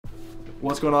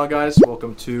What's going on, guys?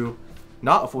 Welcome to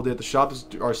not a full day at the shop. This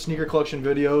is our sneaker collection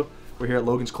video. We're here at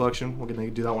Logan's collection. We're gonna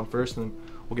do that one first, and then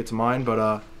we'll get to mine.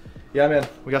 But yeah, man,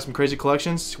 we got some crazy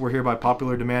collections. We're here by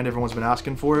popular demand. Everyone's been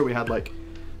asking for it. We had like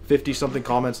 50 something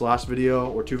comments last video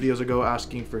or 2 videos ago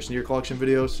asking for sneaker collection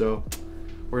videos, so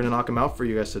we're gonna knock them out for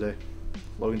you guys today.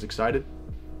 Logan's excited.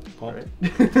 All right.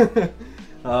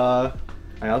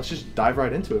 Alright, let's just dive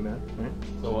right into it, man. Right?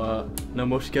 So, no,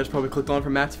 most of you guys probably clicked on for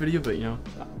Matt's video, but you know,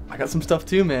 I got some stuff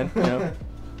too, man. You know,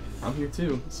 I'm here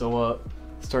too. So,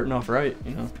 starting off right,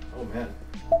 you know. Oh man.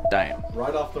 Damn.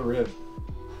 Right off the rib.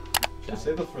 Should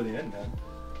save those for the end, man.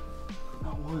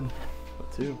 Not one,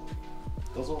 but two.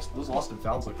 Those lost and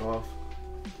founds look off.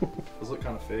 Those look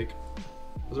kind of fake.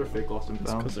 Those are fake lost and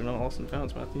That's founds. because they're not lost and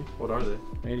founds, Matthew. What are they?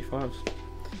 85s.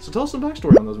 So tell us some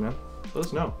backstory on those, man. Let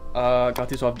us know. Got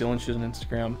these off Dylan Shoes on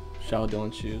Instagram. Shout out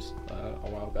Dylan Shoes a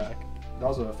while back. That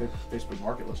was a Facebook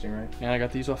market listing, right? And I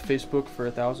got these off Facebook for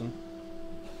 $1,000.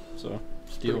 So,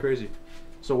 steal. Pretty crazy.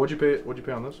 So what'd you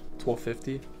pay on those?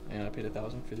 $12.50, and I paid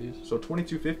 $1,000 for these. So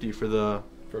 $22.50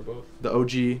 for both. the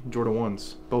OG Jordan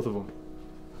 1s, both of them.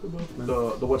 For both, man.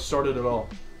 The what started it all.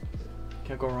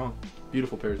 Can't go wrong.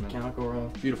 Beautiful pairs, man. Cannot go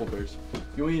wrong. Beautiful pairs.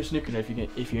 You ain't a sneakerhead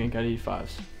if you ain't got 85s.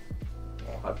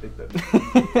 I think that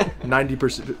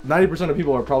 90% of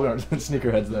people are probably aren't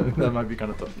sneakerheads though. That might be kind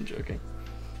of tough. I'm joking.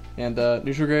 And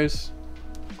neutral grays,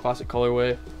 classic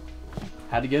colorway.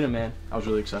 Had to get them, man. I was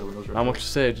really excited when those were. Not much to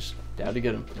say, just had to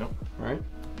get them. Yep. Right?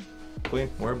 Clean,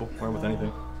 wearable, wear with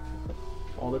anything.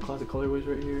 All the classic colorways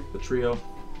right here. The trio.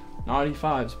 Not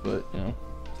 85s, but you know.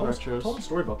 Tell the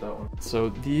story about that one. So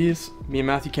these, me and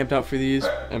Matthew camped out for these,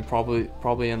 and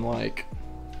probably in like,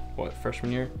 what,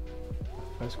 freshman year?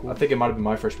 High school. I think it might have been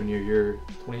my freshman year. Year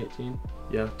 2018.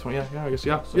 Yeah, I guess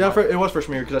yeah. So Yeah, it was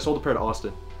freshman year because I sold a pair to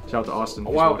Austin. Shout out to Austin. A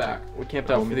while back, we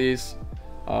camped out Homie. for these.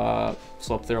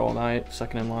 Slept there all night,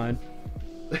 second in line.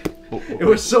 It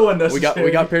was so unnecessary.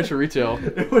 We got pairs for retail.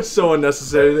 It was so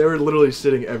unnecessary. They were literally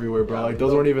sitting everywhere, bro. Like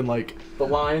those weren't even like. The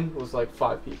line was like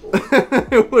 5 people.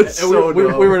 It was so we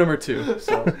dumb. were number 2,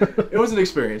 so It was an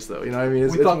experience though, you know what I mean?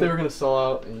 we thought they were gonna sell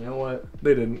out, and you know what?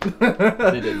 They didn't.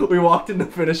 They didn't. We walked in the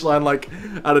finish line like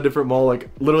at a different mall, like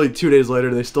literally 2 days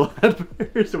later they still had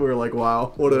pairs, and we were like,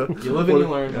 wow, what a. You live and you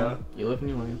learn, Yeah. man. You live and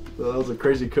you learn. That was a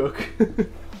crazy cook.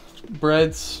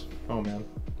 Breads. Oh man.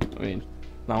 I mean,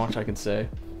 not much I can say.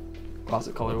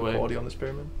 Classic colorway. Quality on this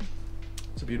pair, man.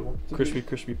 It's a beautiful.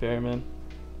 Crispy pair, man.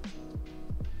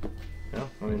 Yeah,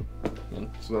 I mean,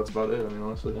 so that's about it. I mean,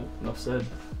 honestly. Yeah, enough said.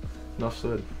 Enough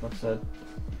said. Enough said.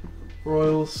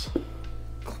 Royals.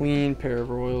 Clean pair of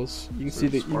Royals. You can So see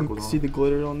it the sparkled on. see the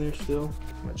glitter on there still.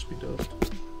 Might just be dust.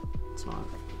 It's not.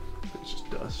 It's just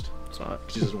dust. It's not.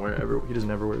 He doesn't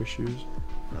ever wear his shoes.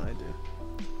 No, I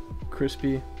do.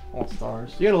 Crispy. All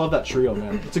stars. You gotta love that trio,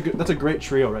 man. That's a great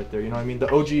trio right there. You know what I mean?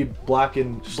 The OG black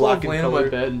and Just black love and laying on color. my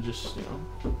bed and just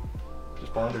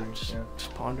Just pondering. just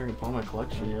pondering upon my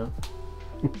collection. You know,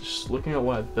 just looking at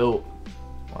what I built.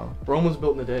 Wow. Rome was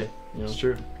built in a day. You know, It's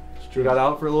true. He got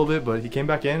out for a little bit, but he came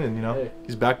back in, and you know, Hey.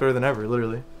 he's back better than ever,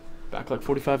 literally. back like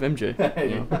 45 MJ.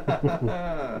 You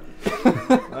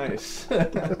Nice.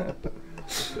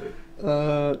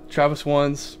 Travis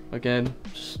ones again.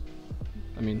 Just,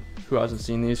 I mean, who hasn't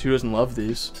seen these? Who doesn't love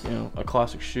these? You know, a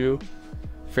classic shoe.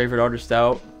 Favorite artist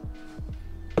out.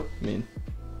 I mean,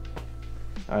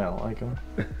 I don't like him.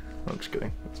 I'm just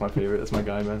kidding. That's my favorite. That's my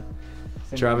guy, man.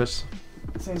 same Travis.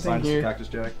 Same thing Signs here. Cactus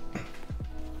Jack.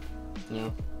 You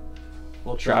know,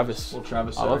 Little Travis. Little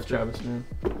Travis. I love character. Travis,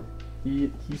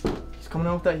 man. He's coming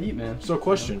out with that heat, man. So,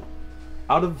 question: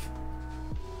 out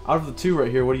of the two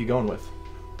right here, what are you going with?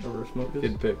 Reverse smoke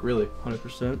Didn't pick, really.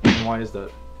 100%. And why is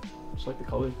that? Just like the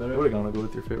colors I better. would have gone to go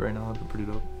with your fit right now. That'd be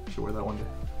pretty dope. You should wear that one day.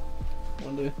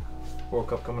 One day. World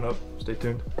Cup coming up. Stay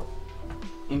tuned.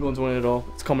 England's winning it all.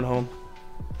 It's coming home.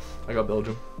 I got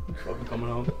Belgium. Fucking coming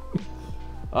home.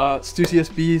 Stussy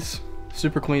SBs,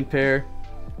 super clean pair.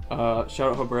 Shout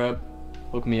out Habreb,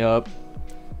 hook me up,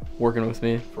 working with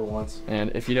me. For once.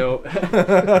 And if you know,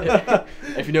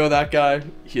 if you know that guy,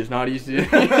 he is not easy.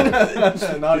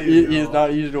 Not easy He at is all.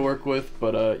 not easy to work with.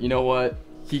 But you know what?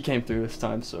 He came through this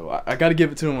time, so I got to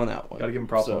give it to him on that one. Gotta give him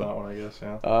props So, on that one, I guess.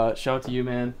 Yeah. Shout out to you,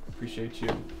 man. Appreciate you.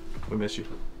 We miss you.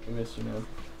 I miss you,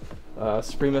 man.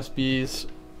 Supreme SBs.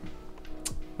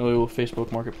 A little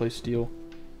Facebook Marketplace steal.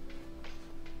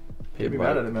 Can't be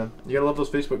mad at it, man. You gotta love those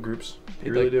Facebook groups.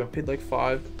 You really like, do. Paid like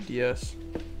 5 DS.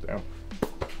 Damn.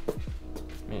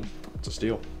 I mean, It's a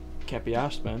steal. can't be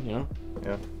asked, man. You know.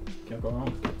 Yeah. Can't go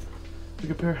wrong. It's a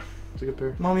good pair. It's a good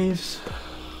pair. Mummies.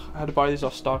 I had to buy these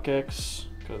off StockX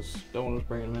because no one was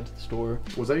bringing them into the store.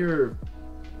 Was that your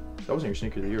That wasn't your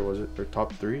sneaker of the year, was it? Or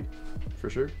top 3, for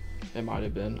sure. It might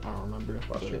have been. I don't remember.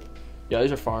 Last year. Yeah,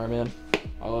 these are fire, man.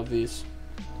 I love these.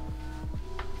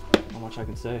 Not much I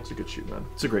can say. It's a good shoe, man.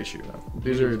 It's a great shoe, man.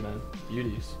 Beauties, man.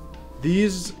 Beauties.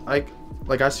 These, I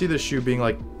see this shoe being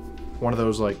like one of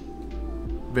those like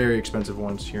very expensive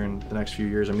ones here in the next few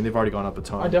years. I mean, they've already gone up a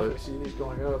ton. I definitely see these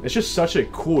going up. It's just such a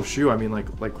cool shoe. I mean, like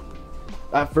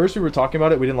at first we were talking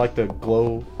about it, we didn't like the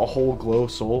whole glow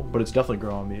sole, but it's definitely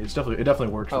grown on me. It definitely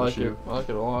works for the shoe. I like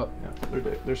it a lot. Yeah,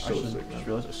 they're so sick. I just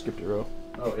realized I skipped a row.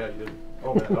 Oh yeah, you did.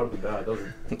 Oh man, that would be bad. Those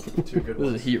are 2 good This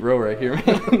ones. is a heat row right here,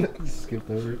 man. Skipped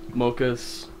over.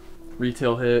 Mochas,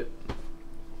 retail hit.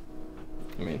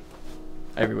 I mean,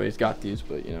 everybody's got these,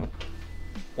 but you know,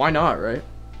 why not, right?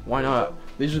 Why not?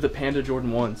 These are the Panda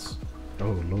Jordan 1s.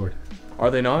 Oh lord. Are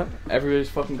they not? Everybody's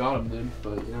fucking got them, dude.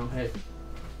 But you know, hey,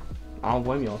 I don't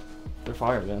blame y'all. They're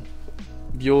fire, man.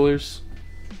 Bueller's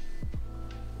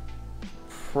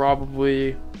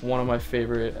probably one of my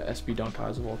favorite SB Dunk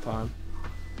highs of all time.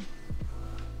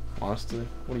 Honestly,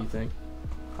 what do you think?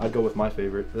 I'd go with my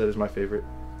favorite. That is my favorite.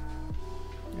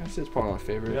 Yeah, it's probably my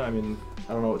favorite. Yeah, I mean,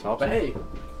 I don't know what tops. But hey,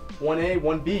 1A,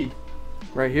 1B,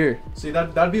 right here. See,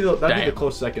 that'd be the Damn.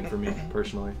 close second for me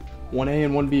personally. 1A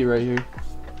and 1B right here.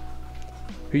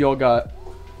 Who y'all got?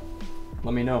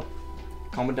 Let me know.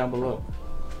 Comment down below.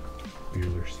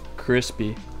 Bueller's.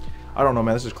 Crispy. I don't know,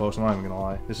 man. This is close. I'm not even gonna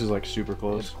lie. This is like super It's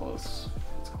close. close.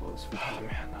 It's close. For Oh sure.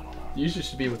 man, I don't know. These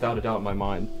used to be without a doubt in my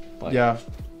mind. Like, Yeah.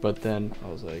 But then I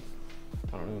was like,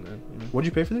 I don't know, man. You know? What'd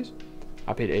you pay for these?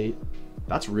 I paid 8.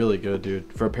 That's really good,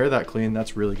 dude. For a pair that clean,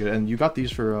 that's really good. And you got these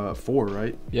for 4,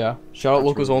 right? Yeah. Shout out That's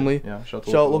Locals really Only. good. Yeah. Shout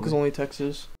Shout out Locals Only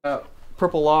Texas.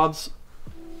 Purple Lobs.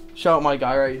 Shout out my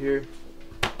guy right here.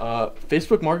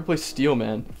 Facebook Marketplace steal,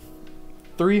 man.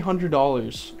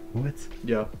 $300. What?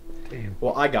 Yeah. Damn.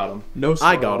 Well, I got them. No.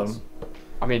 I got Smiles. them.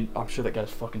 I mean, I'm sure that guy's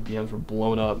fucking DMs were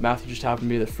blown up. Matthew just happened to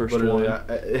be the first Literally, one.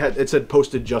 it said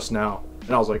posted just now,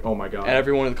 and I was like, oh my god. And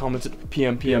everyone in the comments said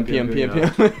PM. PM.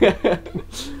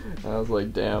 And I was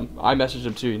like, damn. I messaged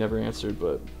him too. He never answered,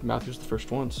 but Matthew's the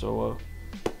first one, so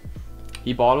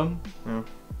he bought him. Yeah.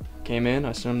 Came in.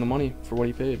 I sent him the money for what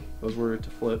he paid. Those were to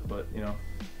flip, but you know,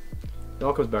 it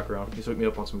all comes back around. He's hooked me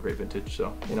up on some great vintage,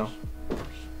 so you know,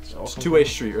 it's a two-way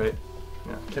street, right?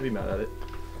 Yeah, can't be mad at it.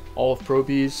 All of Pro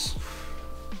B's,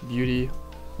 Beauty,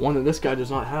 one that this guy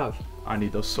does not have. I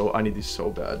need these so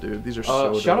bad, dude. These are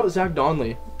so. Shout dope. out Zach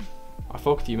Donley. I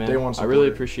fuck with you, man. Day one I really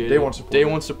supporter. appreciate Day it. one supporter. Day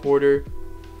one supporter.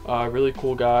 Really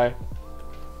cool guy.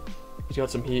 He's got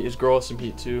some heat. His girl has some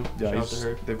heat too. Yeah, Shout out to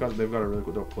her. they've got a really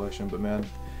good dope collection. But man,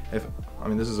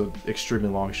 this is an extremely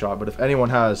long shot, but if anyone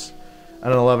has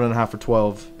an 11.5 for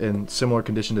 12 in similar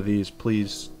condition to these,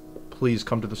 please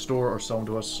come to the store or sell them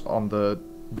to us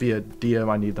via DM.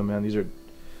 I need them, man. These are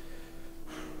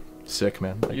sick,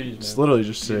 man. Like, Beauties, it's man. literally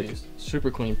just sick. Beauties.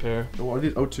 Super clean pair. What are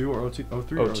these? 02 or 02?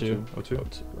 03 or 02. 02?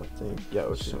 I think. Yeah, it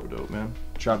was So dope, man.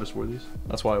 Travis wore these.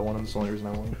 That's why I want them. That's the only reason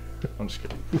I want them. I'm just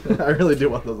kidding. I really do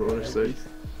want those. Those are sick.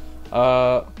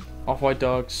 Off-White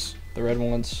Ducks, the red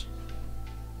ones.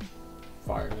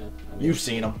 Fire, man. I mean, You've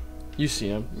seen them. You've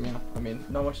seen them. Yeah. I mean,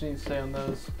 not much needs to say on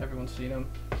those. Everyone's seen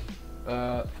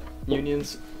them.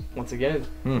 Unions, once again.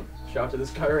 Shout out to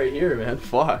this guy right here, man.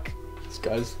 Fuck. This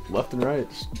guy's left and right.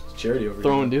 Just It's charity over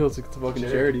throwing here. deals like it's a fucking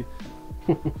charity.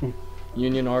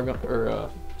 Union Argon,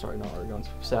 sorry, not Argons.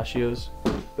 Pistachios.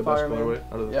 The best Fire, man.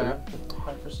 colorway out of the Yeah. three.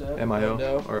 100%.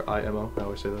 MIO or IMO. I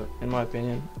always say that. In my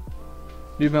opinion.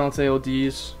 New Balance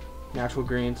ALDs, natural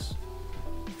greens.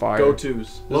 Fire.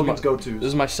 Go-tos. Logan's This go-tos.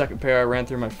 is my second pair. I ran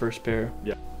through my first pair.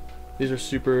 Yeah. These are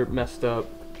super messed up.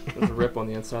 There's a rip on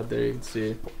the inside there. You can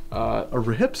see. A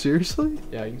rip? Seriously?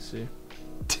 Yeah, you can see.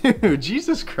 Dude,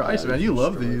 Jesus Christ, Yeah, man. You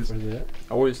love Where's these. it at?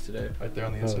 I wore these today. Right there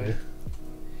on the Oh, inside. yeah.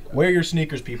 Wear your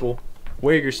sneakers, people.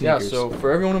 Wear your Yeah, sneakers. so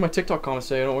for everyone in my TikTok comments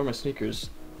say I don't wear my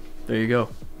sneakers, there you go.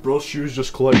 Bro's shoes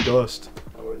just collect dust.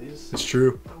 I wore these. It's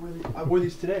true. I wore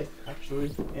these today,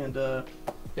 actually, and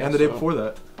And the day before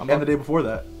that. I'm And up- the day before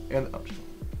that. And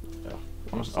Yeah.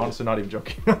 honestly, not even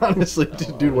joking. Honestly,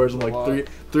 Oh, dude wears them a like lot.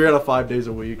 three out of 5 days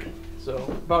a week. So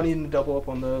about needing to double up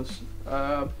on those.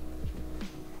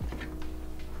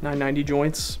 990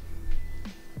 joints.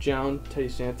 Jown, Teddy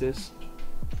Santis.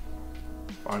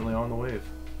 Finally on the wave.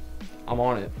 I'm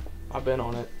on it. I've been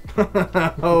on it.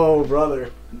 Oh, brother.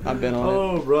 I've been on it.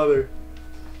 Oh, brother.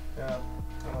 Yeah.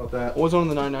 How about that? I was on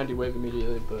the 990 wave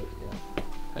immediately, but yeah.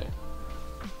 Hey,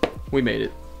 we made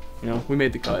it. You know, we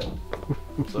made the cut.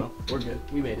 So we're good.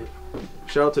 We made it.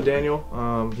 Shout out to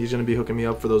Daniel. He's gonna be hooking me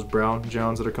up for those brown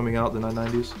Jowns that are coming out, the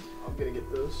 990s. I'm gonna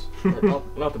get those.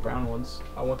 Not the brown ones.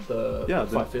 I want the Yeah,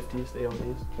 the- 550s, the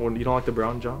LDs. Well, you don't like the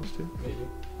brown Jowns too? Maybe.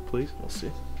 Please. We'll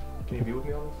see. Can you be with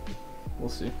me on this? We'll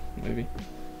see, maybe.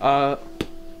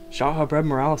 Shout out Brett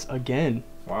Morales again.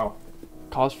 Wow.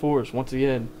 Cause Force once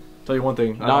again. Tell you one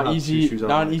thing. I don't Not have two easy. shoes out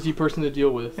Not of an my- easy person to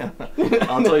deal with.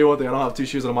 I'll tell you one thing. I don't have 2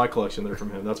 shoes out of my collection. They're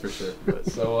from him. That's for sure. But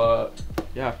So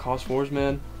yeah, Cause Force,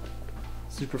 man.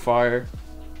 Super fire.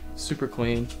 Super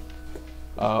clean.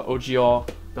 OGL,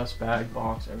 best bag,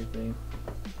 box, everything.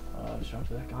 Shout out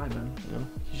to that guy, man. You know,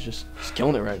 he's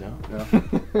killing it right now.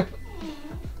 yeah.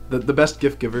 The best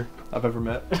gift giver I've ever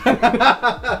met.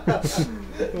 Yeah.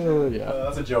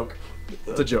 That's a joke.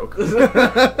 That's a joke.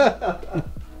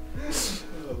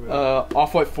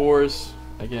 Off-White 4s,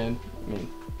 again, I mean,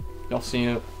 y'all seen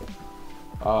it.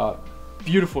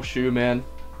 Beautiful shoe, man.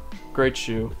 Great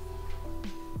shoe.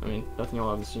 I mean, nothing y'all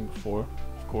haven't seen before,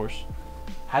 of course.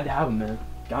 Had to have them, man.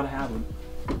 Gotta have them.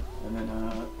 And then,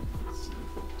 let's see.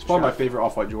 It's probably my favorite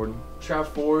Off-White Jordan, Trav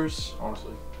 4s.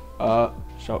 honestly.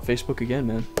 Shout out Facebook again,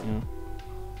 man. You know.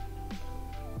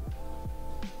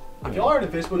 If y'all aren't in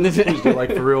Facebook groups, please do,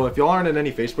 like, for real. If y'all aren't in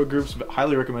any Facebook groups,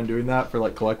 highly recommend doing that for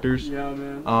like collectors. Yeah,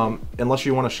 man. Unless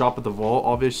you want to shop at the vault,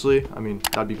 obviously. I mean,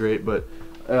 that'd be great. But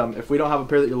if we don't have a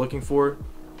pair that you're looking for,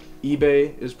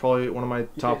 eBay is probably one of my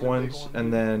top eBay's a big ones. one,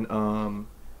 And then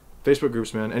Facebook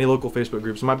groups, man. Any local Facebook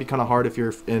groups. It might be kind of hard if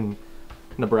you're in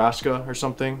Nebraska or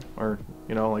something, or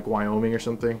you know, like Wyoming or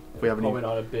something. If we have any. Probably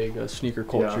not a big sneaker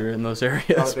culture in those areas.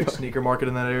 Not a big sneaker market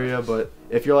in that area, but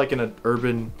if you're like in a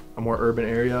more urban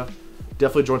area,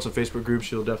 definitely join some Facebook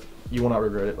groups. You will not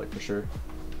regret it, like for sure.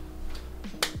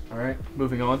 All right,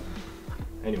 moving on.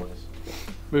 Anyways,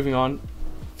 Moving on.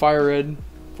 Fire Red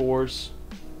 4s.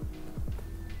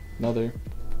 Another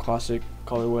classic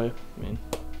colorway. I mean,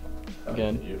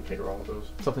 again, you can't go wrong with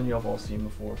those. something you have all seen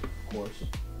before, of course.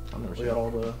 I've never We seen got it.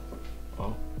 all the.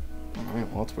 Oh. Alright,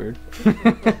 well, that's weird.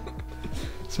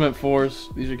 Cement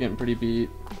 4s. These are getting pretty beat.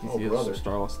 You Oh, see brother. the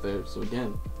Starless there. So,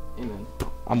 again, hey, man.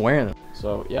 I'm wearing them.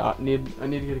 So, yeah, I need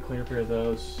to get a cleaner pair of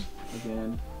those.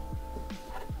 Again.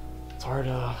 It's hard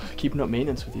keeping up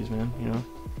maintenance with these, man, you know?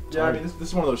 Yeah, I mean, this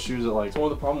is one of those shoes that like It's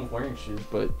one of the problems with wearing shoes,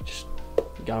 but just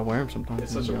you gotta wear them sometimes.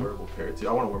 it's such you a know? wearable pair too.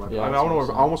 I want to wear my. Yeah, I mean, that's what I'm I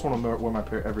saying. almost want to wear my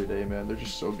pair every day, man. They're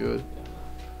just so good.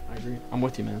 I agree. I'm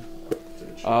with you, man. It's a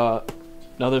good shoe.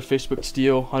 Another Facebook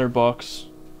steal, $100.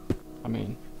 I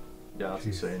mean, Yeah, that's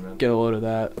insane, man. get a load of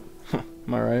that.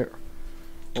 Am I right?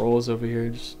 Rolls over here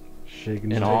just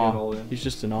Shaking. in Taking it all awe. in. He's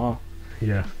just in awe.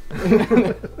 Yeah. It's a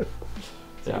good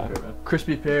Yeah, pair, man.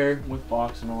 crispy pair with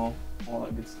box and all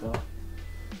that good stuff.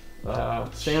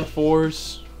 Sand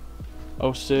 4s,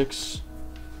 06.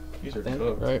 These I are think,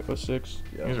 cooked. right? 06.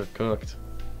 Yeah. These are cooked.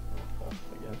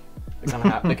 Again,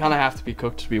 they kind of have to be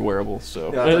cooked to be wearable.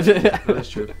 So Yeah, that's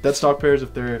true. Dead stock pairs,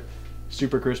 if they're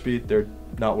super crispy, they're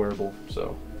not wearable.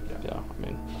 So yeah, I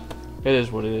mean, it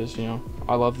is what it is. You know,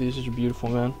 I love these. These are beautiful,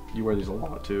 man. you wear these a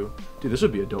lot too. Dude, this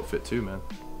would be a dope fit too, man.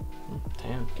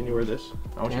 Tan. Can you wear this?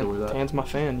 I want you to wear that. Tan's my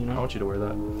fan. You I know, want you to wear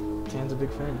that. Tan's a big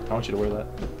fan. I want you to wear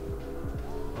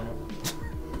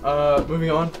that.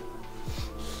 Moving on.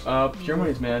 Pure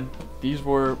Monies, man. These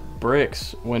were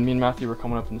bricks when me and Matthew were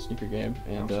coming up in the sneaker game,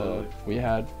 and Absolutely. we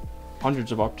had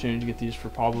hundreds of opportunities to get these for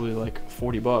probably like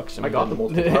 $40. And I we got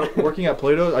them didn't. multiple. Working at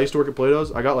Play-Doh, I used to work at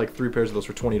Play-Doh's. I got like 3 pairs of those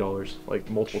for $20, like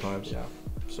multiple times. Yeah.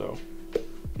 So,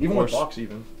 Even Of with course. box,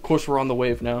 even. of course, we're on the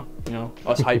wave now. You know,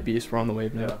 us hype beasts, we're on the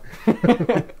wave now.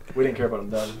 Yeah. We didn't care about them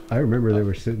then. I remember they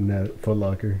were sitting at Foot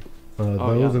Locker. Oh,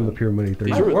 Those yeah. and the Pure Money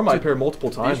 3. These I were- wore my dude, pair multiple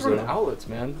times These were in though. outlets,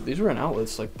 man. These were in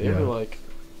outlets. Like they Yeah. were like,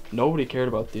 nobody cared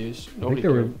about these. I Nobody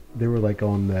think cared. they were like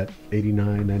on that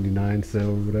 89, 99 sale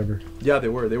or whatever. Yeah, they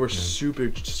were. They were Yeah. super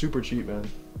cheap, man.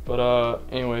 But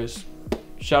anyways,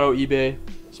 shout out eBay,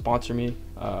 sponsor me.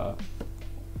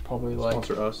 Probably like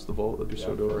Sponsor us, the Vault. That'd be yeah,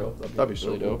 so for dope. real. That'd be so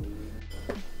really dope.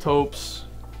 Taupes,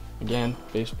 again,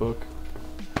 Facebook.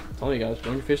 I'm telling you guys,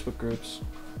 join your Facebook groups.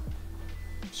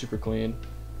 Super clean.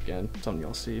 Again, something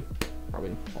y'all see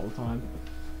probably all the time.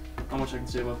 Not much I can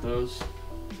say about those.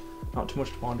 Not too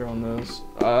much to ponder on those.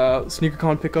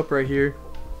 SneakerCon pickup right here.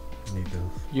 Need those.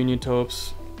 Union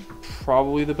Taupes,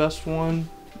 probably the best one.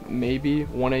 Maybe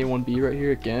 1A, 1B right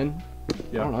here again.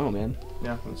 Yeah. I don't know, man.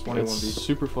 Yeah, it's It's 21B.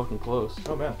 super fucking close.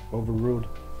 Oh man. Overruled.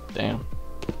 Damn.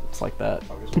 It's like that.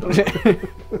 That'll be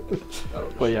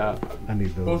But yeah, I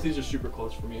need those. both these are super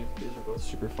close for me. These are both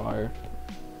super fire.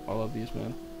 I love these,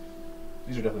 man.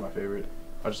 These are definitely my favorite.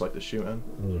 I just like the shoe, man.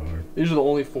 Those are hard. These are the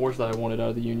only 4s that I wanted out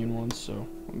of the Union ones, so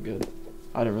I'm good.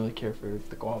 I didn't really care for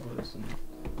the Guavas and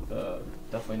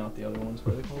definitely not the other ones.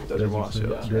 What are they called? Desert Moss, yeah.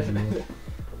 Desert Moss.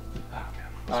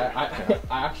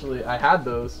 I had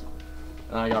those,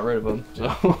 and I got rid of them. So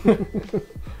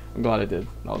I'm glad I did.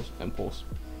 That was impulse.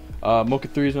 Mocha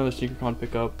 3 is another SneakerCon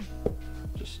pickup.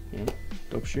 Just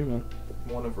Dope shoe, man.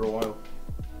 Worn them for a while.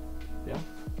 Yeah.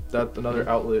 That's another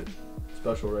outlet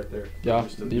special right there. Yeah,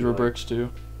 Used to these be were like bricks too.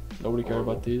 Nobody cared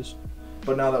horrible. about these.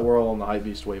 But now that we're all on the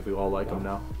Hypebeast wave, we all like them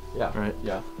now. Yeah. Right.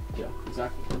 Yeah. Yeah.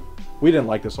 Exactly. We didn't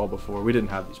like this all before. We didn't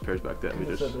have these pairs back then. We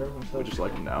just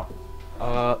like them now.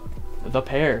 The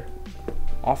pair,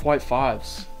 Off-White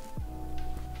 5s.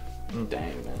 Mm.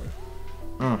 Dang, man.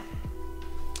 Mm.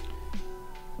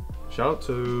 Shout out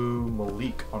to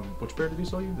Malik on which pair did he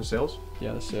sell you? The sales?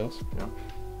 Yeah, the sales.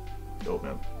 Dope,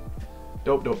 man.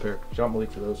 Dope pair. Shout out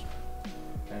Malik for those.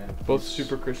 And Both these-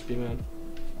 super crispy, man.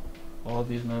 All of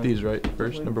these, man. These right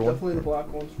first, number one. Definitely the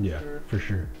black ones. For Yeah, Sure. for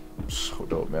sure. So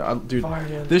dope, man. Dude, Fire,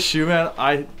 man. this shoe,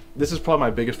 man. This is probably my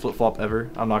biggest flip flop ever.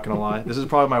 I'm not gonna lie. This is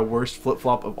probably my worst flip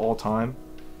flop of all time.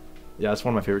 Yeah, it's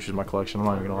one of my favorite shoes in my collection. I'm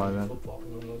not even gonna lie, man.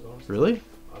 Really?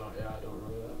 I don't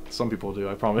remember that. Some people do.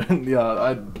 I promise.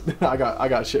 Yeah, I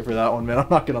got shit for that one, man. I'm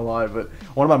not gonna lie, but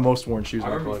one of my most worn shoes I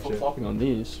in my remember collection. flip-flopping on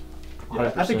these. Yeah,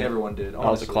 I think 100%. everyone did. That was a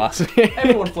Honestly. classic.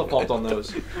 Everyone flip flopped on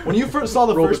those. When you first saw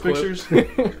the Roll first clip. pictures,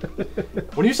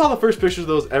 when you saw the first pictures of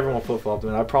those, everyone flip flopped,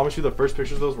 man. I promise you, the first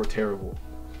pictures of those were terrible.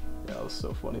 Yeah, that was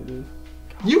so funny, dude.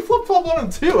 You flip flop on them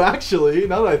too, actually.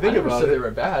 Now that I think I never about said it. they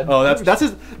were bad. Oh,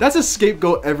 that's his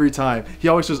scapegoat every time. He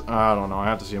always says, I don't know, I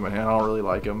have to see him in hand. I don't really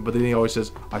like him. But then he always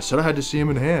says, I said I had to see him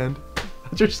in hand.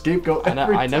 That's your scapegoat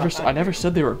every I never time.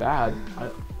 said they were bad.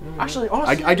 Actually,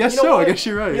 honestly, I guess you know so. I what? guess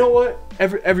you're right. You know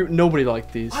what? Nobody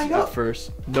liked these I know. at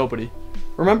first. Nobody.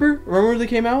 Remember when they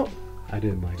came out? I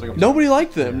didn't like like it. I'm- Nobody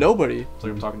liked them. Nobody. It's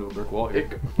like I'm talking to a brick wall here.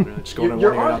 It- Just going in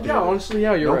You're one ear and on, out the yeah, other. honestly,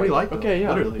 yeah, you're Nobody right. liked them, Okay, yeah,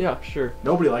 literally. yeah, sure.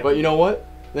 Nobody liked But them. you know what?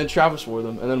 Then Travis wore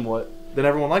them, and then what? Then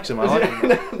everyone likes him. I like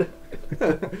him.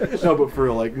 No, but for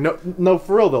real, like no,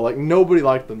 for real though, like nobody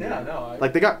liked them. Yeah, dude. no,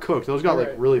 Like they got cooked. Those got You're like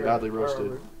right, really you're right. badly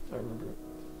roasted. I remember.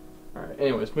 All right.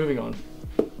 Anyways, moving on.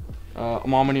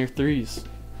 Amamaneer 3s.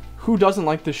 Who doesn't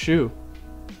like this shoe?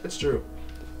 It's true.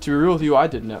 To be real with you, I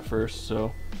didn't at first,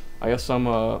 so I guess I'm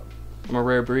a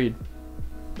rare breed.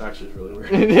 Actually, it's really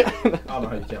weird. I I don't know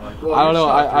how you can't like. Well, don't you're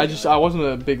know. just not I wasn't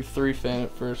a big 3 fan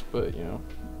at first, but you know,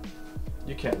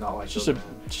 You can't not like. it's just those, a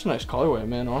man. just a nice colorway,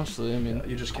 man. Honestly, I mean, Yeah,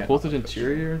 you just can't. both not the like those shoes.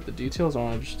 interior, the details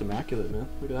on it, are just immaculate, man.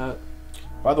 Look at that.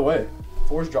 By the way,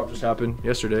 Force drop just happened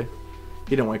yesterday.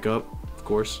 He didn't wake up, of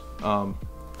course. I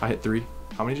hit 3.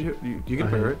 How many did you hit? You get a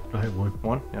pair, right? I had one.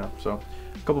 1? Yeah. So,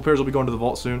 a couple pairs will be going to the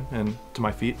vault soon, and to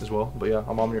my feet as well. But yeah,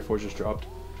 Amamaneer 4s just dropped.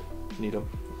 Need them.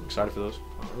 Excited for those.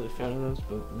 I'm not really a fan of those,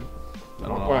 but I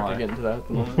don't know we're not why. gonna get into that at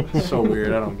the moment. It's so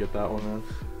weird. I don't get that one, man.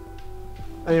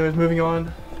 Anyways, moving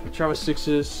on. Travis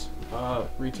 6's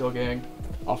retail gang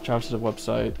off Travis's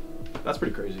website. That's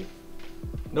pretty crazy.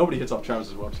 Nobody hits off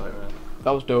Travis's website, man.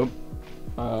 That was dope.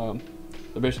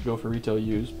 They basically go for retail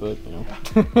use, but you know.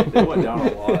 They went down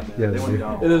a lot, man. Yeah, they they went did.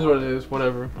 down a lot. It is what it is.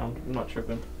 Whatever. I'm not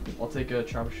tripping. I'll take a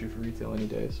Travis shoe for retail any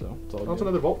day, so it's all That's good.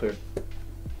 another vault pair.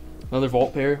 Another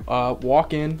vault pair.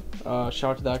 Walk in. Shout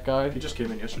out to that guy. He just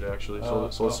came in yesterday, actually. Oh,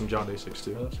 Sold oh. some John Day 6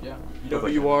 too. So. Yeah. You know who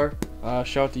you are.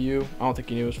 Shout out to you. I don't think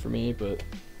he knew it was for me, but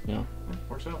you know. Yeah,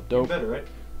 works out. Dope. Better, right?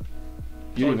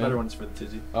 Beauty, man. better when it's for the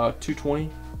tizzy. 220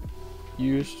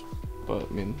 used, but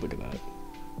I mean, look at that.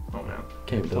 Oh man.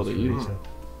 Can't even tell Those that for you. resale.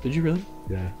 Did you really?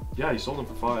 Yeah. Yeah, he sold them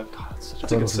for 5. God, that's such a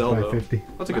That's a good Sold sell them for though.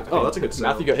 550. That's a good. Oh, that's a good sell.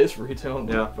 Matthew got his for retail. And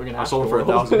Yeah, fucking I sold them for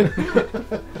Astroworld.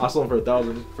 1,000. I sold them for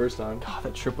 1,000 first time. God,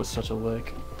 that trip was such a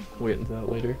lick. We'll get into that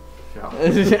later. Yeah.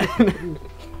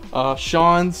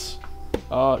 Sean's.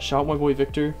 Shout out my boy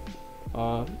Victor.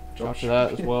 Shout out to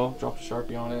that as well. Dropped a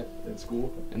Sharpie on it In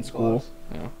school. in school.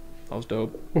 Yeah, that was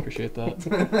dope. Appreciate that.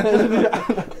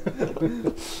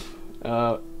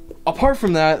 Apart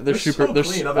from that, they're They're super. so They're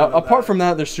clean other than apart that. from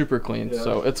that, they're super clean. Yeah.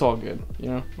 So it's all good. You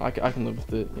know, I can live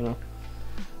with it. You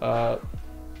know.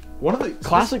 One of the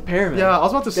Classic pair, man. Yeah, I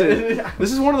was about to say.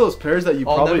 This is one of those pairs that you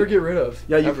I'll probably never get rid of.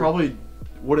 Yeah, you ever. probably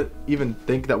wouldn't even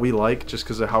think that we like just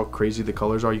because of how crazy the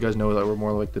colors are. You guys know that we're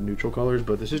more like the neutral colors,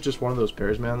 but this is just one of those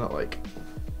pairs, man, that like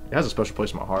it has a special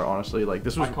place in my heart, honestly. Like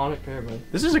this iconic pair, man.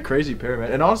 is a crazy pair,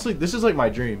 man. And honestly, this is like my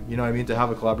dream. You know what I mean? To have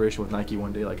a collaboration with Nike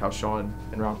one day, like how Sean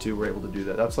in round 2 were able to do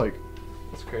that. That's like,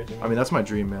 That's crazy. Man. I mean, that's my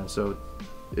dream, man. So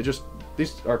it just,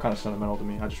 these are kind of sentimental to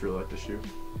me. I just really like this shoe.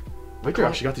 Victor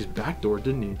actually got these backdoored,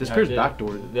 didn't he? This Yeah, pair's I did.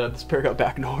 backdoored. Yeah, this pair got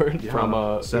backdoored Yeah,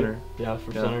 from center. Yeah,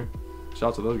 from Yeah. center. Shout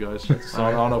out to those guys.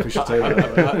 I don't know if we should say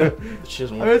that. She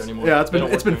doesn't I work mean, there it's, anymore. yeah, it's They been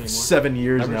don't it's work been there anymore. 7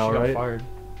 years Remember, now, she got right? fired.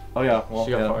 Oh yeah, well,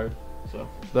 She got yeah. fired. So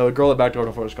The girl that backdoored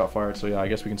before us got fired, so yeah, I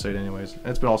guess we can say it anyways. And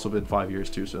it's been also been 5 years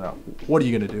too, so now what are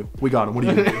you gonna do? We got him. What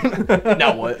are you gonna do?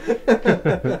 now what?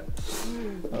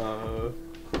 All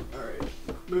right,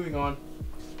 moving on.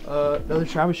 Another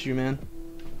Travis shoe, man.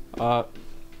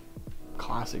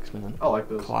 classics, man. I like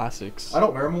those. Classics. I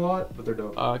don't wear them a lot, but they're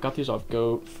dope. I got these off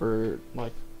Goat for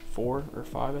like 4 or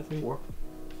 5, I think. 4.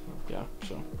 Yeah,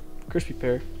 so crispy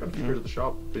pair. Got a few pairs at the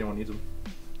shop if anyone needs them.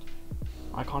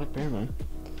 Iconic pair, man.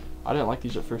 I didn't like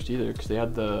these at first either because they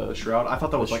had The the shroud. I thought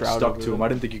that the was like shroud stuck over to them. them. I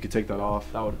didn't think you could take that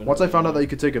off. that would have been. Once I really found out that nice. you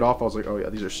could take it off, I was like, oh yeah,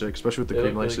 these are sick, especially with the They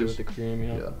cream look really good laces. with the cream,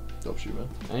 Yeah, dope shoe, man.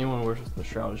 Anyone who wears with the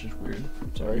shroud is just weird.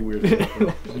 Sorry. You weird. For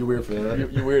that. You weird for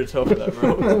that. You weird as hell for that,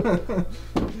 bro.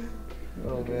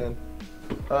 Oh man.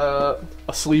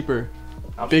 A sleeper.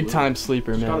 Absolutely. Big time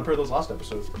sleeper, Just got a man. pair of those last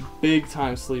episode. Big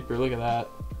time sleeper. Look at that.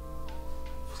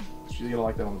 You're gonna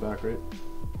like that on the back, right?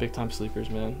 Big time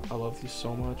sleepers, man. I love these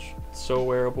so much. So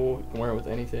wearable. You can wear it with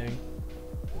anything.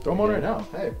 Throw them on right now.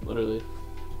 Hey, Literally.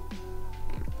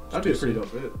 that'd be a pretty dope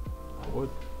fit. I would.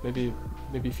 Maybe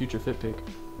future fit pick.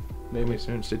 Maybe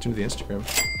soon. Stay tuned to the Instagram.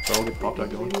 So I'll get pop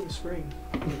that going. in the spring.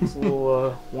 It's a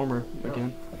little warmer Yeah.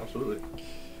 again. Absolutely.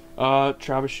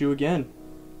 Travis shoe again.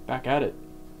 Back at it.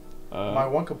 My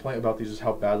one complaint about these is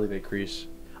how badly they crease.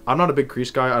 I'm not a big crease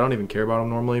guy. I don't even care about them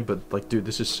normally, but like, dude,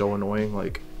 this is so annoying.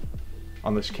 Like,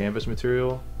 on this canvas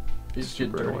material, These get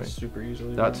super dirty annoying. super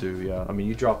easily. That man. too, yeah. I mean,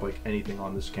 you drop like anything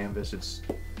on this canvas, it's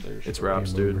There's-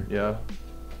 wraps, Game dude. over. Yeah.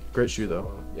 Great shoe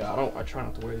though. Yeah, I try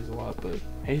not to wear these a lot, but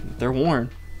hey, they're worn.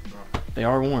 They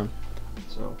are worn.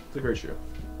 So It's a great shoe.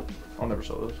 I'll never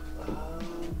sell those.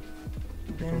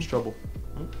 Here comes trouble.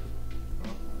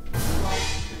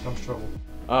 Here comes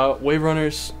trouble. Wave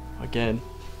runners again,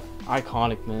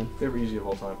 iconic, man. Favorite Yeezy of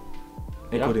all time,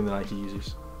 Yeah. including the Nike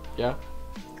Yeezys. Yeah.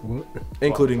 What?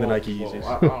 Including the Whoa, Nike whoa, Yeezys.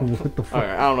 I don't- What the fuck? All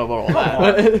right, I don't know about all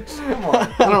that. Come on.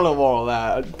 I don't know about all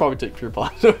that. I'd probably take Pure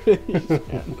Blast over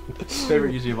these.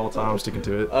 Favorite Yeezy of all time. I'm sticking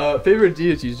to it. Favorite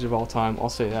Adidas Yeezys of all time. I'll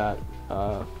say that.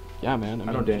 Yeah, man. I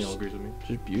know mean, Daniel just- agrees with me.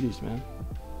 Just beauties, man.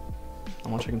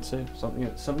 Not much I can say. Something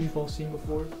you've all seen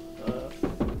before.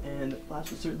 And last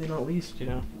but certainly not least, you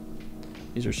know,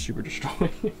 these are super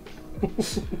destroying.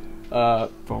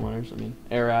 Foam runners. I mean,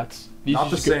 Air Rats. These Not you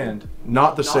the just go- sand.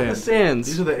 Not the Not sand. the sands.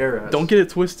 These are the Air Rats. Don't get it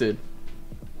twisted.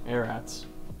 Air Rats.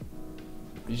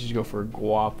 These just go for a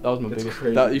guap. That was my It's biggest.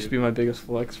 crazy, that used to dude. be my biggest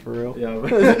flex for real.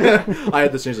 Yeah, I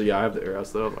had the same. Like, yeah, I have the Air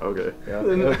Rats though. Okay, yeah,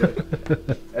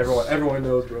 okay. everyone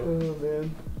knows, bro. Oh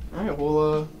man. All right.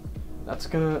 Well, that's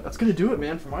gonna do it,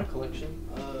 man, for my collection.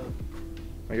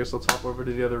 I guess let's hop over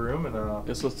to the other room and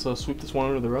Guess let's sweep this one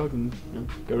under the rug and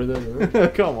go to the other room.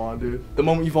 come on, dude. The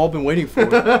moment you've all been waiting for.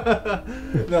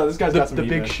 No, this guy's got some the heat,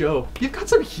 big man. show. You've got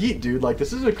some heat, dude. Like,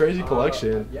 this is a crazy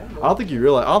collection. yeah, I don't think you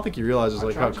realize. I don't think he realizes I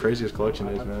like tried how to. crazy his collection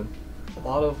is, man. A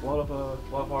lot of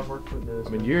hard work for this. I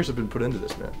mean, years have been put into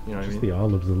this, man. You know what I Just mean? the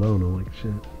olives alone, I'm like,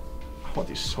 shit. I want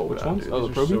these so Which bad, ones? dude. Oh, the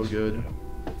These Pro are so Beats? good.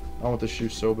 I want this shoe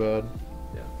so bad.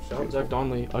 Yeah. Shout out Zach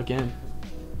Donnelly again.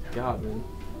 God, man.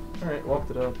 All right, well,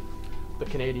 Fucked it up. The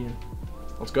Canadian.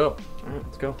 let's go. All right,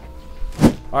 let's go.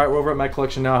 All right, we're over at my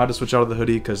collection now. I had to switch out of the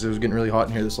hoodie because it was getting really hot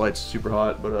in here. This light's super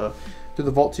hot, but through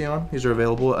the Vault tee on. These are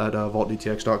available at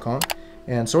vaultdtx.com,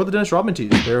 and so are the Dennis Rodman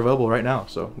tees. They're available right now,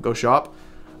 so go shop.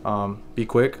 Be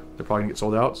quick. They're probably gonna get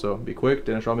sold out, so be quick.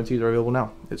 Dennis Rodman tees are available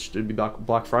now. It should be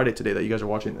Black Friday today that you guys are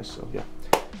watching this, so yeah.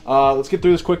 Let's get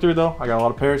through this quick through though. I got a lot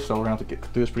of pairs, so we're gonna have to get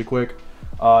through this pretty quick.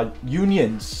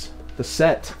 Unions, the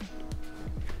set.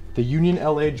 The Union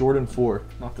LA Jordan 4.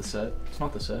 Not the set. It's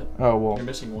not the set. Oh well. You're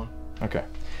missing one. Okay.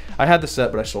 I had the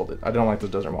set, but I sold it. I don't like the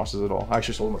Desert Mosses at all. I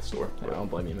actually sold them at the store. I don't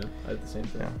blame you, man. I had the same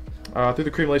thing. Yeah. Through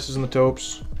the cream laces and the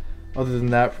taupes. Other than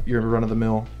that, you're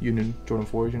run-of-the-mill Union Jordan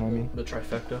 4s, you know what I mean? The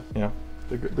trifecta. Yeah.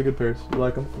 The good pairs. You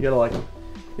like them? You gotta like them.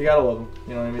 You gotta love them.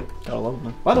 You know what I mean? Gotta love them,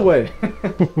 man. By the way,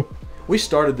 we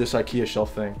started this IKEA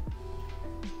shelf thing.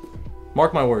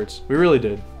 Mark my words. We really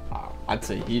did. I'd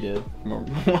say he did.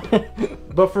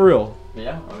 But for real,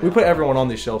 Yeah. we put everyone on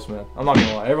these shelves, man. I'm not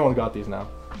gonna lie. Everyone got these now.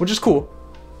 Which is cool.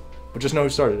 But just know who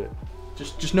started it.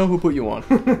 Just know who put you on.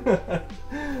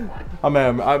 I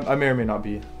may or may not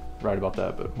be right about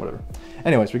that, but whatever.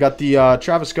 Anyways, we got the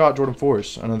Travis Scott Jordan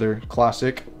 4s, another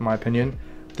classic, in my opinion.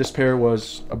 This pair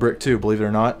was a brick too, believe it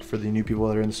or not. For the new people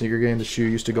that are in the sneaker game, the shoe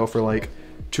used to go for like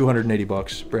 280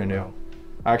 bucks, brand new.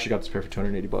 I actually got this pair for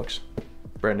 280 bucks,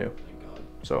 brand new.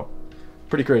 So,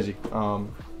 pretty crazy.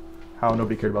 How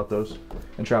nobody cared about those,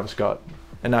 and Travis Scott,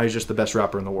 and now he's just the best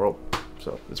rapper in the world.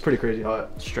 So it's pretty crazy how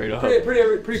Straight up.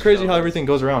 pretty crazy how everything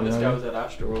goes around. This You guy know? was at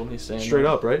Astroworld and he's saying Straight that.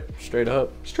 up, right? Straight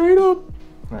up. Straight up.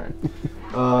 All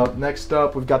right. Next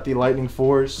up, we've got the Lightning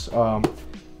 4s.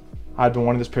 I've been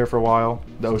wanting this pair for a while.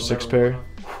 The 06 pair.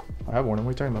 I have worn them.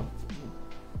 What are you talking about?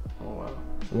 Oh wow.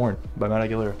 Worn by Matt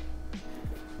Aguilera.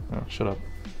 Oh, shut up.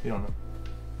 You don't know.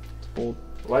 It's bold.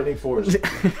 Lightning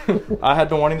 4s. I had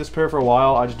been wanting this pair for a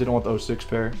while. I just didn't want the 06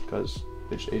 pair because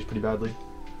they just aged pretty badly.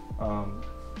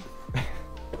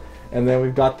 And then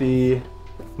we've got the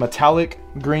metallic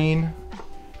green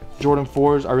Jordan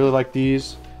 4s. I really like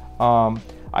these.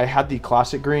 I had the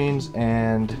classic greens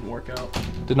and Didn't work out.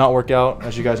 did not work out.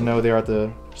 As you guys know, they're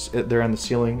in the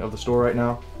ceiling of the store right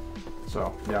now.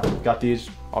 So yeah, got these,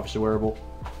 obviously wearable.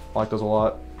 I like those a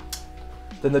lot.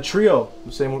 Then the trio,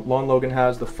 the same one Logan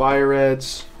has, the fire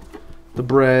reds, the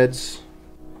breads,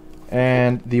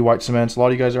 and the white cements. A lot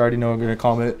of you guys already know I'm gonna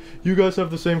comment, you guys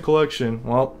have the same collection.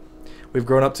 Well, we've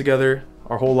grown up together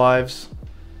our whole lives,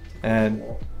 and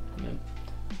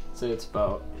Say it's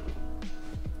about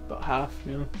half,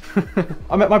 you know.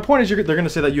 I mean, my point is, they're gonna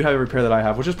say that you have every pair that I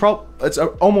have, which is it's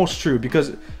almost true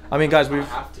because I mean, guys,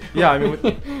 yeah, I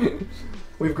mean,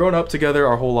 we've grown up together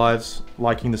our whole lives,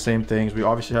 liking the same things. We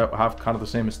obviously have kind of the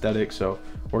same aesthetic, so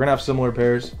we're gonna have similar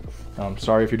pairs.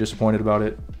 Sorry if you're disappointed about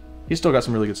it. He's still got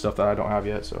some really good stuff that I don't have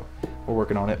yet, so we're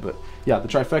working on it. But yeah, the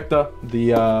trifecta,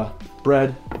 the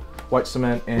bread, white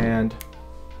cement, and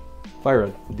fire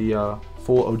red, the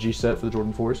full OG set for the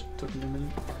Jordan 4s. Took me a minute.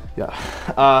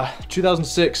 Yeah.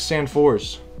 2006 Sand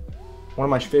 4s. One of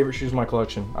my favorite shoes in my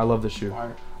collection. I love this shoe.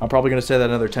 Fire. I'm probably gonna say that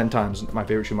another 10 times. My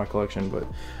favorite shoe in my collection, but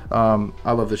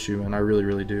I love this shoe, man. I really,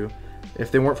 really do. If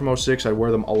they weren't from 06, I'd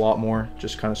wear them a lot more.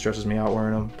 Just kind of stresses me out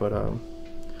wearing them, but I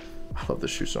love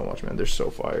this shoe so much, man. They're so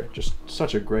fire. Just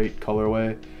such a great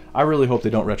colorway. I really hope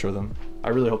they don't retro them. I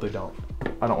really hope they don't.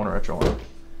 I don't want to retro them.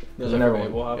 Then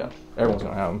everyone will have them. Everyone's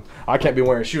gonna have them. I can't be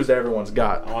wearing shoes that everyone's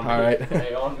got. On me. All right.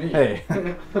 Hey, on me. Hey.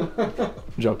 I'm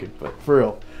joking, but for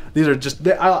real, these are just.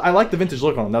 I like the vintage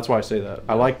look on them. That's why I say that.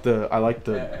 I like the.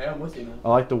 Hey, I'm with you, man. I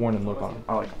like the worn-in look on them.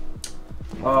 I like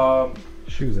them.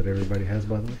 Shoes that everybody has,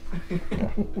 by the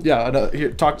way. Yeah.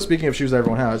 Here, speaking of shoes that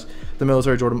everyone has, the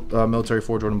military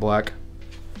 4 Jordan Black.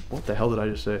 What the hell did I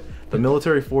just say? The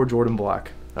military 4 Jordan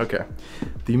Black. Okay.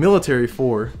 The military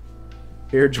 4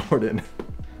 Air Jordan.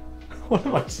 What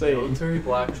am I saying? Military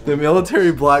black. The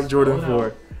military black Jordan Slow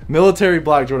 4. Military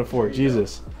black Jordan 4.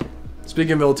 Jesus.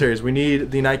 Speaking of militaries, we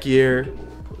need the Nike Air.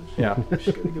 Yeah.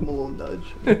 Just gonna give him a little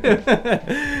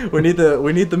nudge. we need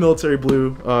the military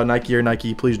blue Nike Air.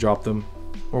 Nike, please drop them.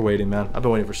 We're waiting, man. I've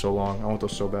been waiting for so long. I want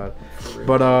those so bad.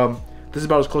 But this is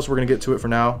about as close as we're gonna get to it for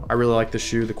now. I really like this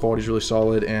shoe. The quality's really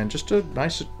solid and just a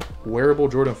nice wearable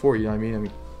Jordan 4. You know what I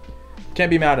mean? Can't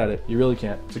be mad at it. You really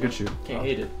can't. It's a good shoe. Can't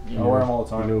hate it. I wear them all the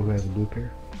time. You know who has a blue pair?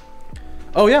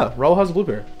 Oh yeah, Raul has a blue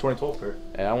pair. 2012 pair.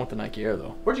 Hey, I want the Nike Air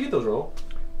though. Where'd you get those, Raul?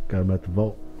 Got them at the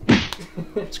vault.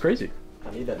 It's crazy.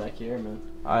 I need that Nike Air, man.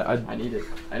 I need it.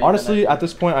 honestly, at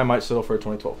this point, I might settle for a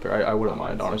 2012 pair. I wouldn't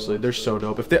mind, honestly. They're so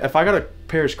dope. If I got a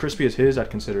pair as crispy as his, I'd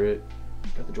consider it.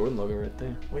 Got the Jordan logo right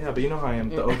there. Well, yeah, but you know how I am.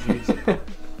 The OGs.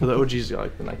 For the OGs, I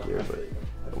like the Nike Air.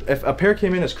 But if a pair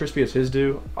came in as crispy as his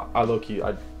do, I low key,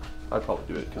 I'd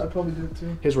probably do it. I'd probably do it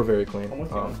too. His were very clean. I'm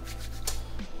with you.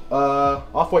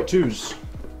 Off-white 2s.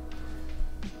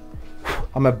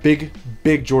 I'm a big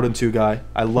Jordan 2 guy.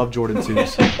 I love Jordan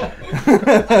 2s.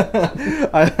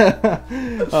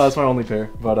 That's my only pair,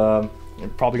 but I'm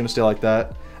probably gonna stay like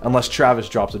that unless Travis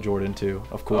drops a Jordan 2,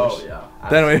 of course. Oh yeah.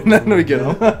 Then we get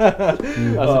him. That's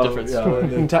a different story.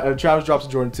 If Travis drops a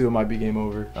Jordan 2, it might be game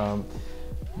over.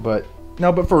 But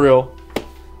for real,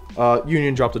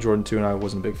 Union dropped a Jordan 2, and I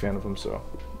wasn't a big fan of him, so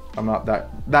I'm not that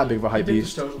big of a hype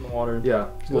beast. Toes in the water. Yeah,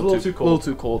 It's a little too cold. A little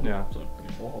too cold. Yeah. So,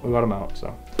 we got him out.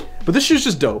 So, but this shoe's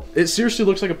just dope. It seriously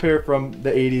looks like a pair from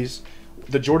the '80s.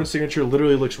 The Jordan signature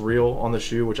literally looks real on the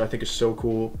shoe, which I think is so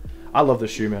cool. I love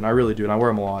this shoe, man. I really do, and I wear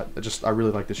them a lot. I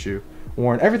really like this shoe.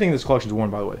 Worn. Everything in this collection is worn,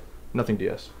 by the way. Nothing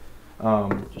DS.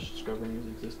 Just discovering his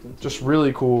existence. Just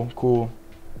really cool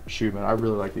shoe, man. I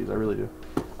really like these. I really do.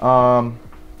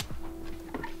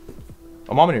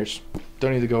 Almomineers.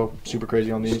 Don't need to go super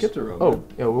crazy on these. Skipped a row. Oh,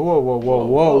 yeah.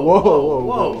 Whoa.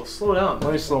 Slow down.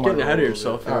 Let me slow my Getting roll ahead a of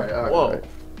little yourself. bit. Here. All right. Whoa.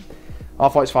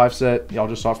 Off-White's 5 set. Y'all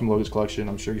just saw from Logan's collection.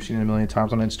 I'm sure you've seen it a million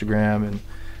times on Instagram and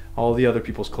all the other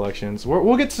people's collections.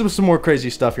 We'll get to some more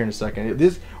crazy stuff here in a second.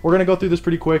 We're gonna go through this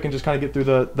pretty quick and just kind of get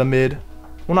through the mid.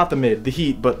 Well, not the mid, the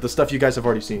heat, but the stuff you guys have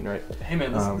already seen, right? Hey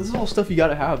man, this is all stuff you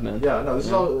gotta have, man. Yeah, no, this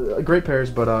is all great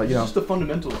pairs, but you know, just the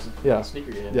fundamentals of Yeah.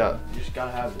 sneaker game. Yeah. You just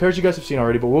gotta have it. pairs you guys have seen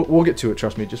already, but we'll get to it.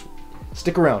 Trust me. Just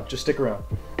stick around. Just stick around.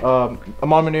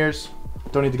 Almomineers.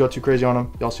 Don't need to go too crazy on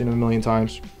them. Y'all seen them a million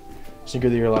times. Sneaker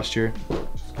of the year last year.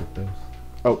 Just get those.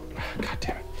 Oh, god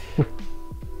damn it.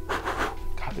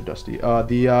 God, they're dusty.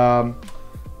 The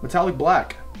metallic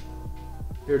black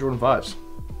Air Jordan 5s.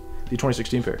 The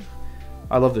 2016 pair.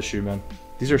 I love this shoe, man.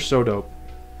 These are so dope.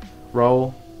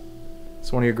 Raul,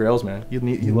 it's one of your grails, man. You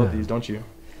love these, don't you?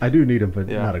 I do need them, but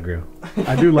Yeah. not a grill.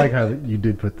 I do like how you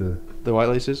did put the. The white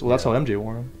laces? Well, that's how MJ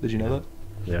wore them. Did you know that?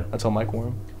 Yeah. That's how Mike wore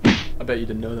them. I bet you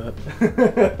didn't know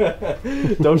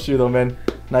that. Dope shoe though, man.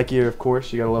 Nike Air, of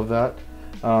course. You gotta love that.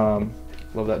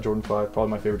 Love that Jordan 5. Probably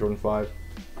my favorite Jordan 5.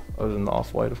 Other than the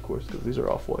off-white, of course, because these are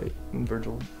off-white and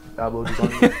Virgil Abloh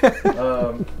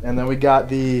design. And then we got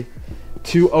the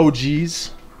 2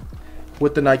 OGs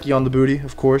with the Nike on the booty,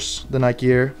 of course. The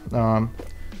Nike Air. No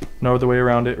other way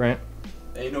around it, right?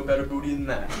 Ain't no better booty than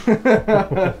that.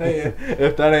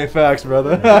 If that ain't facts,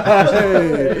 brother.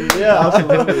 Hey, yeah,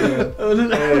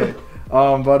 absolutely. Hey.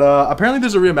 But apparently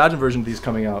there's a reimagined version of these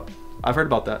coming out. I've heard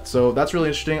about that, so that's really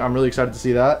interesting. I'm really excited to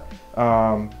see that.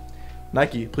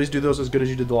 Nike, please do those as good as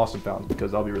you did the Lost and Found,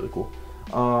 because that'll be really cool.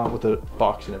 With the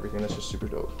box and everything, that's just super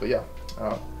dope. But yeah,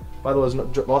 by the way,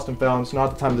 Lost and Found, it's not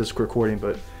at the time of this recording,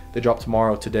 but they drop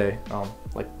today,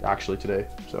 like actually today.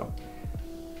 So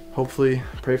hopefully,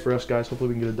 pray for us, guys. Hopefully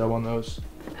we can get a dub on those.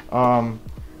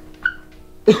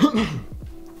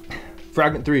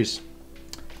 Fragment 3s,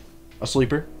 a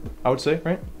sleeper, I would say,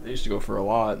 right? They used to go for a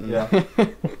lot. And Yeah.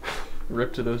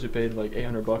 Rip to those who paid like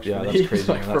 $800. Yeah, for that's these. crazy.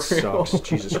 Like, Man. That for real. sucks.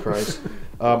 Jesus Christ.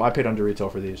 I paid under retail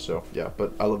for these, so yeah.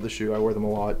 But I love the shoe. I wear them a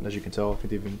lot, as you can tell. I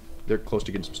think they're close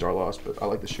to getting some star loss, but I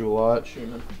like the shoe a lot. Shoe,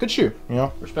 man. Good shoe, you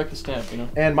know. Respect the stamp, you know.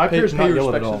 And my pair's not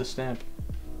yellowed at respects all. to the stamp.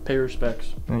 Pay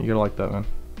respects. Yeah, you gotta like that, man.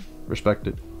 Respect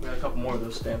it. We got a couple more of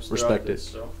those stamps. throughout Respect this,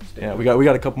 it. So stay Yeah, tuned. we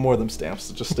got a couple more of them stamps.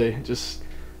 So just stay, just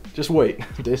wait.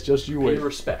 It's just you Pay wait.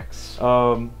 respects.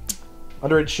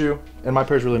 Underrated shoe, and my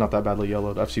pair's really not that badly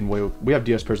yellowed. I've seen we have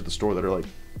DS pairs at the store that are like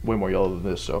way more yellow than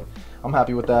this, so I'm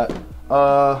happy with that.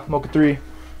 Mocha 3,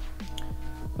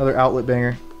 another outlet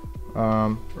banger.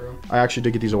 I actually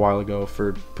did get these a while ago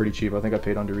for pretty cheap. I think I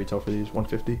paid under retail for these,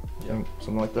 150, I think,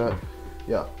 something like that.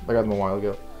 Yeah, I got them a while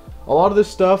ago. A lot of this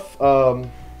stuff,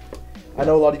 I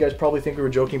know a lot of you guys probably think we were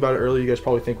joking about it earlier. You guys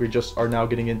probably think we just are now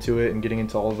getting into it and getting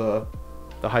into all the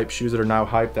hype shoes that are now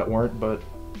hype that weren't, but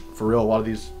for real, a lot of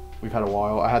these we've had a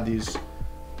while. I had these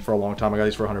for a long time. I got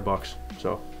these for $100,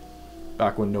 so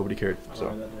back when nobody cared.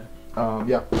 So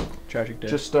yeah, Tragic day.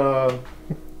 just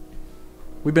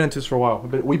we've been into this for a while.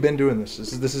 We've been doing this.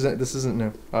 This isn't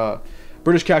new.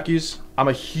 British khakis. I'm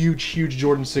a huge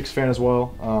Jordan 6 fan as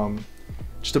well.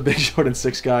 Just a big Jordan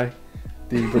 6 guy.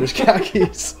 The British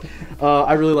khakis.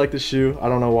 I really like this shoe. I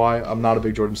don't know why. I'm not a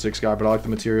big Jordan 6 guy, but I like the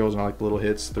materials and I like the little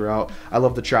hits throughout. I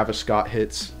love the Travis Scott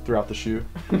hits throughout the shoe.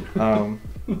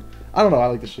 I don't know. I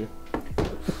like this shoe.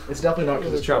 It's definitely not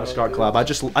because it's Travis Scott collab.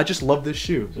 I just love this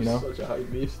shoe. You know. Such a hype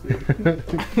beast, dude.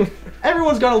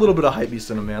 Everyone's got a little bit of hype beast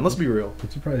in them, man. Let's be real. I'm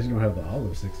surprised you don't have the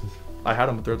olive 6s. I had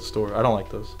them, but they're at the store. I don't like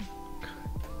those.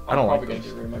 I I'm don't like probably gonna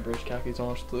those. get rid of my British khakis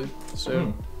honestly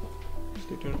soon.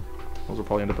 Stay tuned. Those will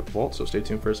probably end up at the vault, so stay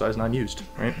tuned for a size 9 used,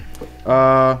 right?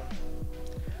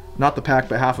 Not the pack,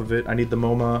 but half of it. I need the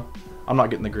MoMA. I'm not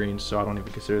getting the greens, so I don't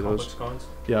even consider those. Complex cons.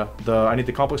 Yeah, I need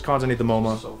the complex cons. I need the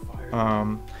MoMA. So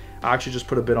fire. I actually just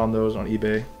put a bid on those on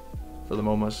eBay for the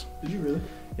MoMAs. Did you really?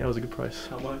 Yeah, it was a good price.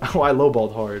 How much? Oh, I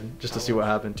lowballed hard just to How see what much?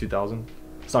 happened. 2,000.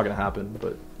 It's not gonna happen,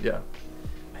 but yeah.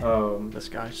 This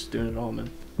guy's just doing it all,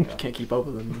 man. Can't keep up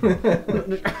with him.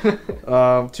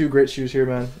 2 great shoes here,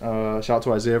 man. Shout out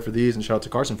to Isaiah for these, and shout out to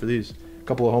Carson for these. A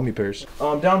couple of homie pairs.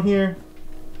 Down here,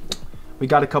 we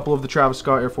got a couple of the Travis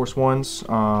Scott Air Force Ones.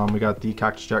 We got the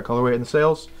Cactus Jack colorway in the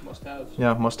sales. Must-haves.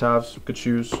 Yeah, must-haves. Good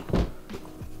shoes.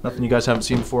 Nothing you guys haven't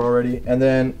seen before already. And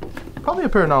then, probably a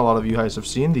pair not a lot of you guys have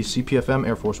seen, the CPFM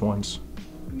Air Force Ones.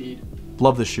 Need.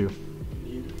 Love this shoe.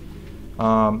 Need.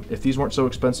 If these weren't so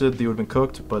expensive, they would have been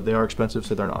cooked, but they are expensive,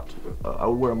 so they're not. I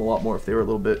would wear them a lot more if they were a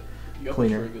little bit You got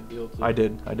cleaner. these for a good deal too. I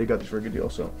did got these for a good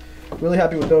deal, so really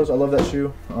happy with those. I love that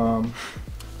shoe.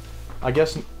 I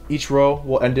guess each row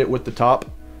we'll end it with the top.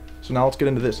 So now let's get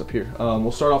into this up here.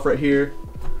 We'll start off right here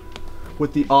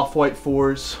with the off-white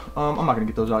 4s. I'm not gonna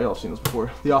get those out. Y'all have seen those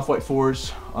before. The off-white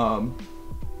 4s. How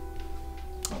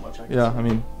much I can Yeah, say. I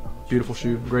mean, Not much. beautiful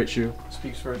shoe, great shoe.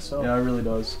 Speaks for itself. Yeah, it really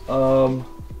does.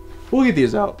 We'll get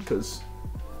these out because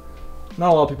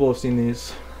not a lot of people have seen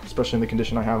these, especially in the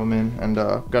condition I have them in, and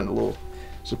gotten a little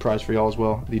surprise for y'all as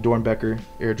well. The Dornbecker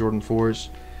Air Jordan 4s.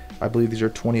 I believe these are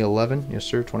 2011. Yes,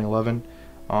 sir, 2011.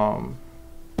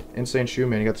 Insane shoe,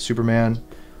 man. You got the Superman,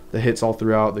 the hits all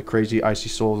throughout, the crazy icy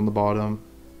soles on the bottom.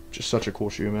 Just such a cool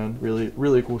shoe, man.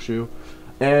 Really cool shoe.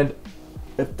 And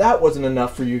if that wasn't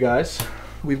enough for you guys,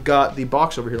 we've got the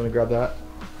box over here. Let me grab that.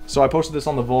 So I posted this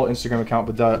on the Vault Instagram account,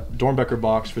 but the Dornbecker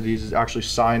box for these is actually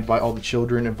signed by all the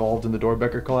children involved in the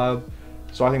Dornbecker collab.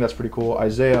 So I think that's pretty cool.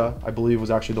 Isaiah, I believe,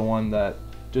 was actually the one that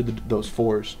did those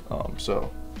 4s.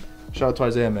 So shout out to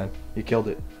Isaiah, man. He killed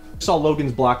it. I saw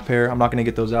Logan's black pair. I'm not going to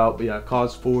get those out, but yeah,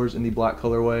 Cause 4s in the black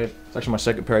colorway. It's actually my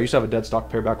second pair. I used to have a dead stock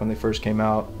pair back when they first came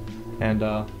out, and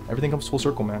everything comes full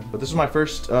circle, man. But this is my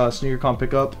first SneakerCon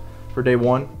pickup. for day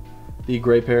one, the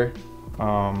gray pair.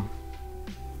 I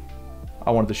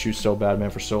wanted the shoe so bad,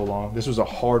 man, for so long. This was a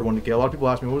hard one to get. A lot of people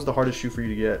ask me, what was the hardest shoe for you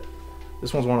to get?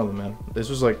 This one's one of them, man. This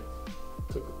was like,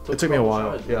 it took me a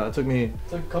while. Yeah, it took me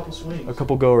It's like a couple swings. a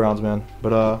couple go-arounds, man.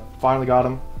 But finally got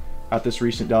them at this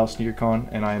recent Dallas SneakerCon,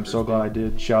 and I am so glad I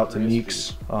did. Shout out to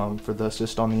Neeks for the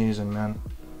assist on these, and man,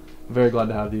 I'm very glad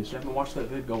to have these. If you haven't watched that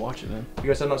vid, go watch it, man. If you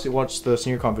guys have not watched the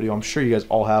SneakerCon video, I'm sure you guys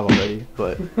all have already,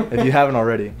 but if you haven't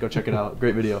already, go check it out.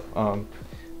 Great video. But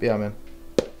yeah, man,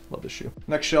 love this shoe.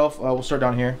 Next shelf, we'll start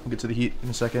down here. We'll get to the Heat in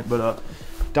a second, but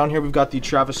down here we've got the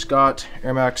Travis Scott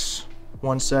Air Max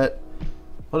 1 set.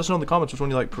 Let us know in the comments which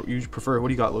one you prefer. What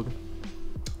do you got, Logan?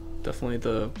 Definitely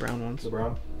the brown ones. The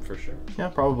brown? For sure. Yeah,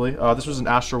 probably. This was an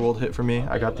Astroworld hit for me.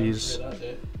 I got these.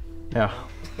 Yeah.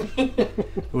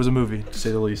 It was a movie, to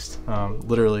say the least.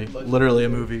 Literally a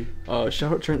movie.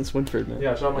 Shout out Trenton Swinford, man.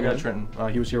 Yeah, shout out my guy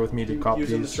Trenton. He was here with me to cop He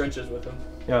was in the these. trenches with him.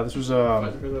 Yeah, this was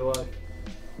Really life.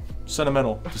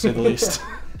 sentimental, to say the least.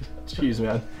 Jeez,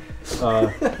 man.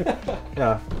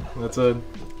 Yeah,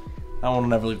 I want to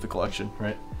never leave the collection,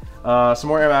 right? Some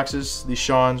more Air Maxes. These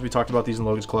Sean's. We talked about these in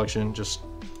Logan's collection. Just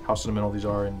how sentimental these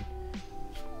are, and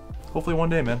hopefully one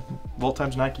day, man. Vault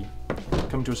times Nike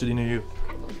coming to a city near you.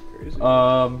 Crazy.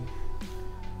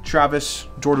 Travis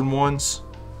Jordan 1s,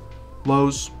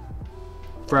 Lows,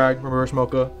 Frag, Reverse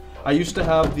Mocha. I used to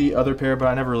have the other pair, but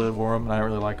I never really wore them, and I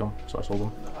didn't really like them, so I sold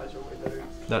them. The highs are way better.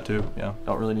 That too, yeah.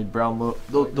 Don't really need brown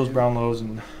those brown lows,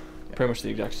 and Pretty much the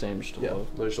exact same, just a low.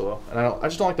 they're just low. And I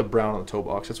just don't like the brown on the toe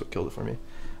box. That's what killed it for me.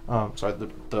 Sorry,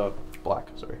 the black.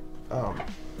 Sorry.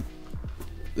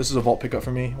 This is a vault pickup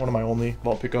for me. One of my only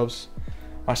vault pickups.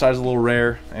 My size is a little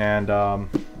rare, and not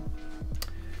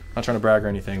trying to brag or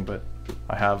anything, but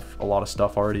I have a lot of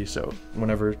stuff already. So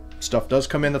whenever stuff does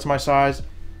come in that's my size,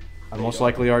 I most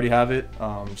likely already have it.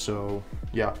 So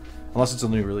yeah, unless it's a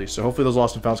new release. So hopefully those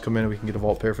lost and founds come in and we can get a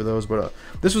vault pair for those. But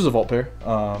this was a vault pair.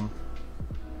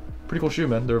 Pretty cool shoe,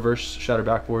 man. The reverse shattered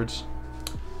backboards.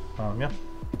 Yeah,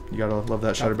 you gotta love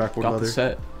that shattered backboard got leather. the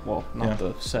set. Well, not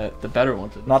the set. The better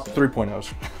ones. Not the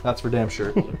 3.0s. That's for damn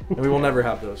sure. And we will never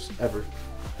have those ever.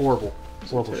 Horrible.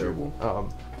 Horrible terrible. shoe.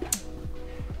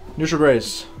 Neutral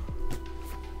grays.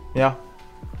 Yeah.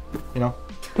 You know.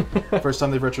 First time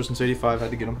they've retro since '85.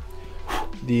 Had to get them.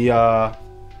 The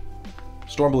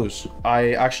Storm Blues.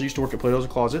 I actually used to work at Plato's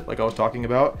Closet, like I was talking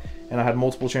about, and I had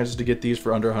multiple chances to get these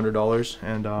for under $100.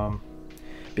 And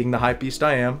being the hype beast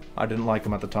I am, I didn't like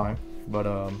them at the time, but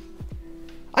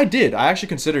I did. I actually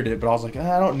considered it, but I was like,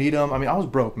 I don't need them. I mean, I was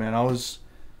broke, man. I was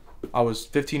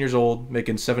 15 years old,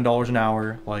 making $7 an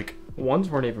hour. Like, Ones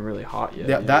weren't even really hot yet.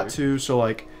 that either. too. So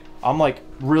like, I'm like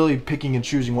really picking and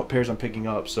choosing what pairs I'm picking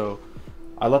up. So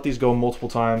I let these go multiple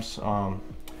times.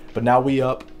 But now we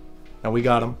up. Now we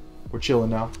got them. We're chilling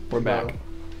now. We're back.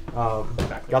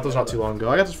 Got those not too long ago.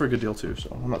 I got this for a good deal too, so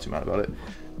I'm not too mad about it.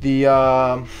 The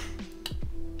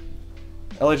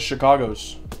LA to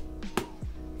Chicago's.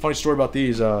 Funny story about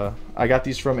these. I got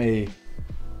these from a.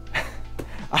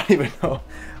 I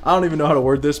don't even know how to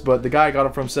word this, but the guy I got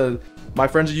them from said, my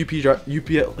friend's a UPS.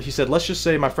 He said, let's just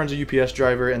say my friend's a UPS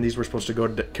driver, and these were supposed to go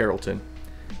to Carrollton.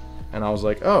 And I was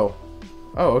like, oh,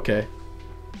 okay.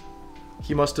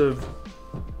 He must have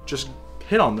just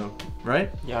hit on them, right?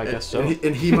 Yeah, I guess so.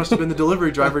 And he must have been the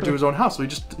delivery driver to his own house, so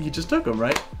he just took them,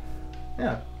 right?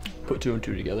 Yeah. Put 2 and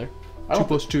 2 together. I don't 2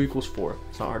 plus 2 equals 4.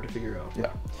 It's not hard to figure out.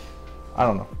 Yeah. I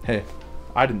don't know. Hey,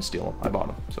 I didn't steal them. I bought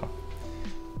them. So,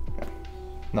 yeah.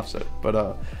 Enough said. But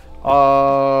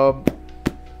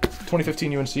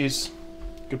 2015 UNCs,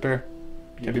 good pair.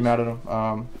 Can't be mad at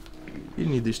them. You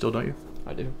need these still, don't you?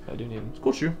 I do need them. It's a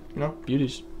cool shoe, you know.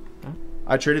 Beauties.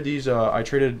 I traded these. I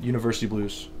traded University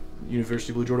Blues,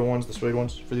 University Blue Jordan 1s, the suede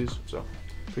ones, for these. So,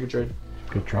 pretty good trade.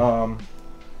 Good try.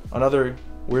 Another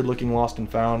weird looking lost and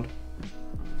found.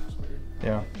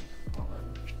 Yeah.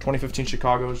 2015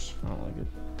 Chicago's. I don't like it.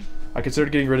 I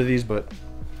considered getting rid of these, but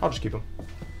I'll just keep them.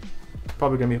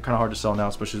 Probably gonna be kind of hard to sell now,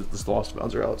 especially if the lost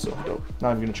bounds are out. So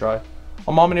not even gonna try.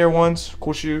 A Mominier ones,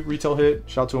 cool shoe, retail hit.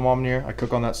 Shout out to a Mominier. I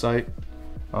cook on that site.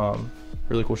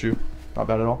 Really cool shoe, not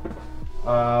bad at all.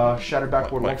 Shattered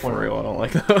backboard 1.0. For real, I don't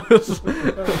like those.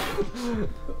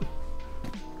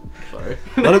 Sorry.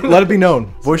 Let it be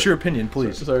known. Voice your opinion,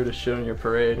 please. Sorry to shit on your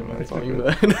parade. No, I'm it's telling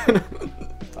okay. you that.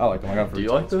 I like them. I got them for Do you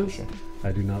retail, like that's for those? sure.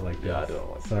 I do not like this. Yeah, I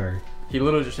don't like them. Sorry. He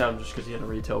literally just had them just because he had a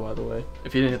retail, by the way.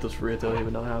 If he didn't hit those for retail, he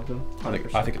would not have them. I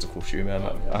think it's a cool shoe, man.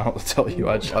 Oh, yeah. I don't know what to tell you.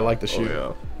 I like the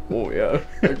shoe. Oh yeah.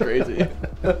 They're crazy.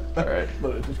 Alright,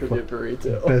 literally just because you have for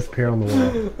retail. Best pair on the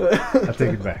wall. I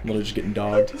take it back. Literally just getting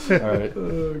dogged. All right.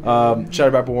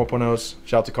 Shattered backboard 1.0s.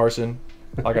 Shout out to Carson.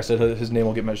 Like I said, his name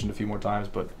will get mentioned a few more times,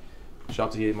 but Shout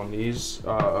out to Gabe on these.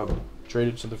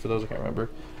 Traded something for those, I can't remember.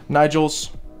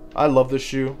 Nigel's. I love this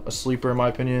shoe. A sleeper in my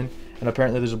opinion. And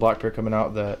apparently there's a black pair coming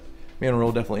out that me and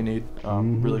Roll definitely need.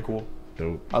 Really cool.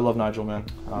 Dope. I love Nigel, man.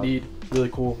 Need. Really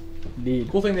cool. Need.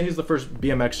 Cool thing that he's the first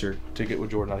BMXer to get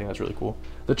with Jordan. I think that's really cool.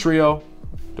 The trio.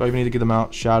 Do I even need to get them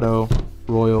out? Shadow,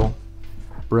 Royal,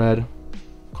 Bread,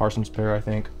 Carson's pair, I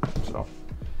think. So,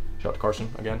 shout out to Carson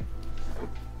again.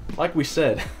 Like we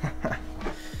said,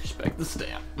 Respect the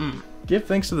stamp. give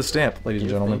thanks to the stamp, ladies and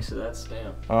gentlemen. Thanks to that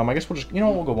stamp. I guess we'll just,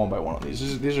 we'll go one by one on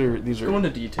these. These are. Go into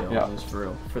detail Yeah. on this for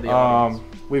real. For the audience.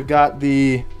 We've got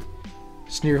the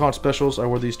Sneaker Hunt specials. I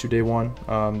wore these to day one.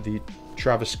 The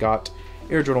Travis Scott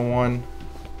Air Jordan 1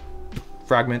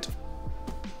 Fragment.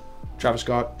 Travis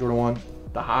Scott Jordan 1.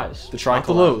 The highs. The Not the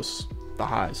tri-collab. lows. The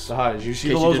highs. The highs. You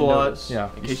see In the case you lows a didn't lot. notice. Yeah.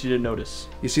 In case you didn't notice.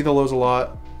 You see the lows a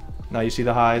lot. Now you see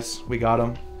the highs. We got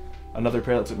them. Another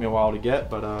pair that took me a while to get,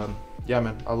 but yeah,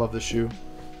 man, I love this shoe.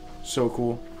 So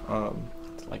cool.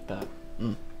 It's like that.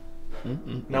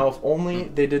 Now, if only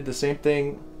they did the same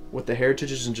thing with the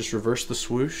heritages and just reversed the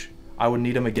swoosh, I would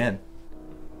need them again.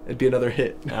 It'd be another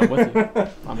hit. Yeah, I'm with you.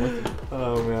 I'm with you.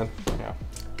 Oh man, yeah,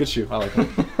 good shoe. I like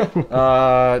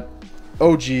it.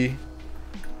 OG.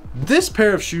 This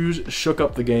pair of shoes shook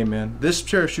up the game, man. This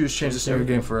pair of shoes changed the sneaker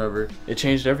game forever. It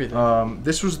changed everything.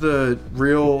 This was the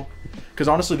real, because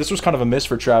honestly, this was kind of a miss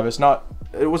for Travis.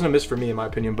 It wasn't a miss for me in my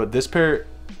opinion, but this pair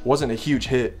wasn't a huge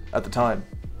hit at the time.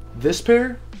 This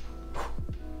pair,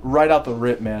 right out the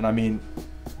rip, man. I mean,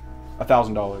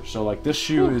 $1,000. So like, this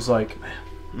shoe is like,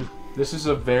 this is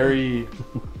a very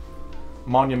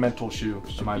monumental shoe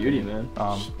in my beauty, opinion.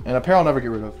 man. And a pair I'll never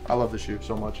get rid of. I love this shoe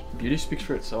so much. Beauty speaks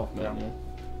for itself, man. Yeah.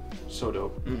 So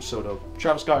dope. So dope.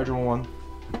 Travis Scott Air Jordan 1.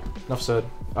 Enough said.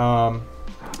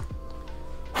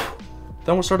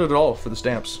 Then what started it all for the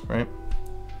stamps, right?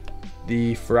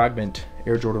 The Fragment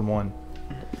Air Jordan 1.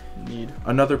 Need.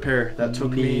 Another pair that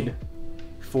took me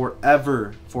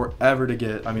forever to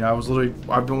get. I mean, I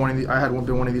been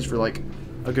wanting these for like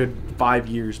a good 5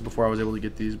 years before I was able to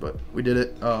get these, but we did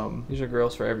it. These are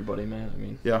grails for everybody, man. I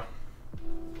mean, Yeah.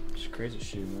 it's a crazy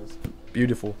shoe, man.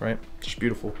 Beautiful, right? Just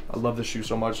beautiful. I love this shoe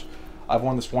so much. I've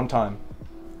worn this one time,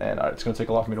 and it's gonna take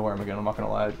a lot for me to wear them again. I'm not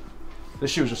gonna lie. This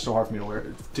shoe is just so hard for me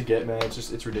to get, man.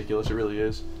 It's ridiculous. It really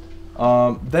is.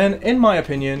 Then, in my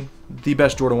opinion, the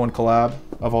best Jordan 1 collab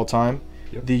of all time.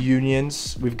 Yep. The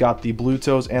Unions. We've got the blue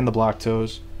toes and the black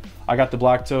toes. I got the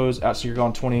black toes at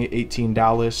SneakerCon 2018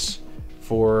 Dallas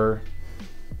for.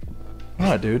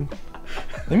 What, dude?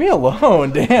 Leave me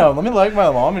alone, damn. Let me like my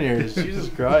mom in here. Jesus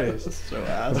Christ. So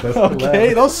ass.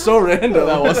 Okay, that was so random.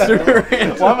 That was super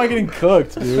random. Why am I getting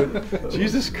cooked, dude?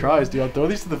 Jesus Christ, dude. I'll throw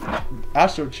these to the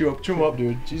Astro, chew them up,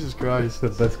 dude. Jesus Christ.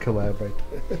 It's the best collab right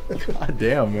there. God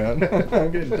damn, man.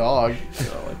 I'm getting dogged.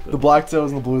 The black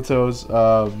toes and the blue toes.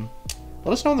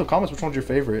 Let us know in the comments which one's your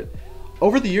favorite.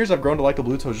 Over the years, I've grown to like the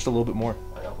blue toes just a little bit more.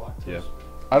 I got black toes. Yeah.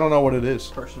 I don't know what it is.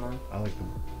 Personally. I like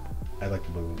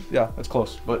the blue ones. Yeah, it's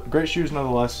close. But great shoes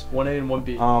nonetheless. 1A and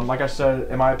 1B. Like I said,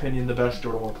 in my opinion, the best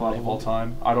Jordan 1 collab of all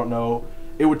time. I don't know.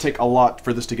 It would take a lot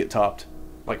for this to get topped.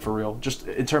 Like, for real. Just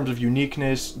in terms of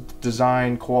uniqueness,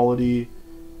 design, quality,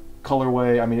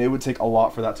 colorway. I mean, it would take a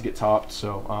lot for that to get topped.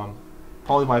 So,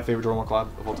 probably my favorite Jordan 1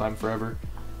 collab of all time forever.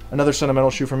 Another sentimental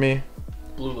shoe for me.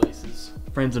 Blue laces.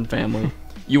 Friends and family.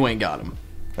 You ain't got them.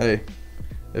 Hey,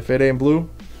 if it ain't blue,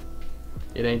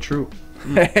 It ain't true.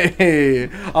 hey,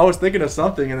 I was thinking of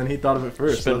something and then he thought of it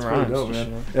first. So Spitting that's pretty rhymes, dope,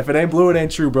 man. just, If it ain't blue, it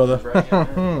ain't true, brother.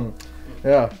 Bragging,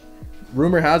 Yeah.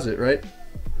 Rumor has it, right?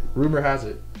 Rumor has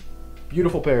it.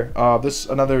 Beautiful pair. This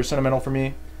another sentimental for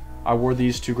me. I wore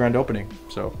these to grand opening,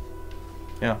 so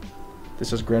yeah.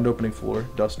 This has grand opening floor,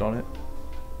 dust on it.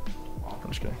 I'm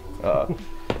just kidding.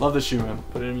 Love this shoe, man.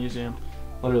 Put it in a museum.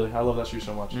 Literally, I love that shoe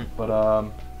so much. But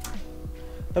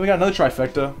then we got another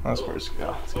trifecta. That's where it's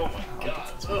Oh my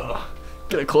god.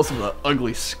 Get a close up of the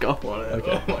ugly scuff on it.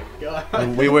 Okay. Oh my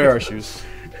god. we wear our shoes.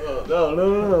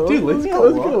 No. Dude, let's leave go. me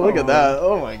Let's go. Look alone. at that.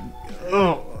 Oh my.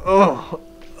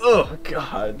 Oh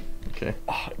god. Okay.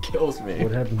 Oh, it kills me.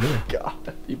 What happened there?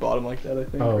 God. You bought him like that, I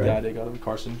think. Oh, right? Yeah, they got him.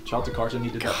 Carson. Shout out to Carson. He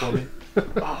did that for me.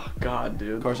 Oh god,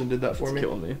 dude. Carson did that for It's me.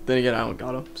 killing me. Then again, I don't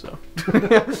got him, so.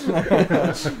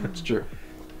 It's true.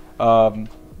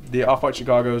 The Off-White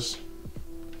Chicago's.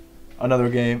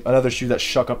 Another shoe that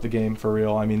shook up the game for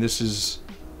real. I mean, this is.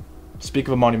 Speak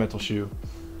of a monumental shoe.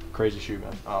 Crazy shoe,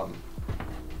 man.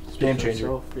 Game for changer.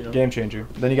 itself, you know? Game changer.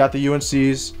 Then you got the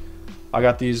UNCs. I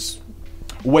got these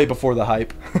way before the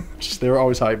hype. Just, they were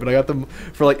always hype, but I got them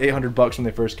for like $800 when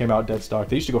they first came out dead stock.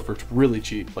 They used to go for really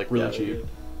cheap, like really Yeah, they cheap.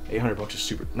 did. $800 is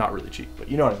super, not really cheap, but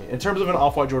you know what I mean. In terms of an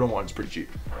Off-White Jordan 1, it's pretty cheap.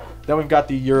 Then we've got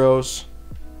the Euros.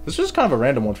 This was kind of a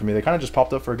random one for me. They kind of just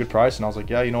popped up for a good price, and I was like,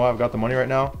 yeah, you know what? I've got the money right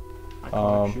now.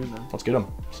 Iconic shoe, man. Let's get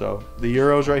them. So the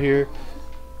Euros right here.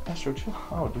 Astro, chill.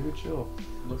 Oh, dude, chill.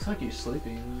 Looks like he's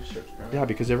sleeping. He just starts crying. Yeah,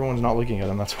 because everyone's not looking at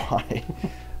him. That's why.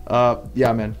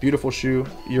 Yeah, man. Beautiful shoe.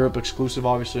 Europe exclusive,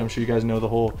 obviously. I'm sure you guys know the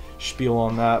whole spiel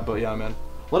on that. But yeah, man.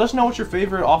 Let us know what your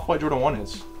favorite Off-White Jordan 1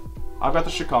 is. I've got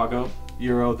the Chicago,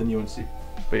 Euro, then UNC.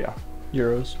 But yeah.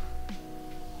 Euros.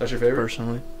 That's your favorite?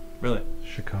 Personally. Really?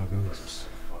 Chicago.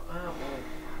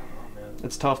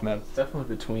 It's tough, man. It's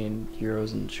definitely between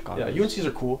Euros and Chicago. Yeah, UNCs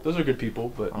are cool. Those are good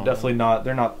people, but Oh. definitely not.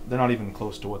 They're not even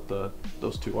close to what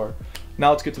those two are. Now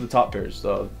let's get to the top pairs.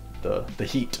 The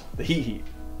heat.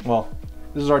 Well,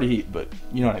 this is already heat, but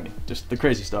you know what I mean. Just the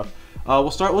crazy stuff.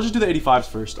 We'll just do the 85s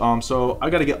first. So I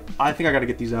think I gotta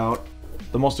get these out.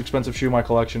 The most expensive shoe in my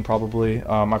collection, probably.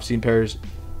 I've seen pairs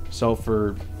sell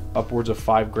for upwards of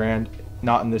 $5,000.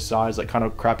 Not in this size, like kind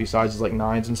of crappy sizes like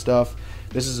 9s and stuff.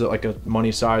 This is like a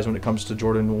money size when it comes to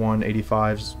Jordan 1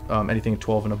 85s. Anything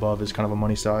 12 and above is kind of a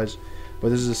money size. But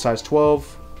this is a size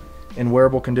 12 in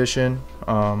wearable condition.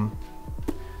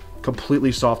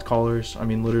 Completely soft collars. I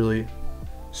mean, literally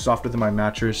softer than my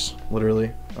mattress,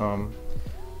 literally.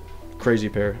 Crazy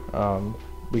pair.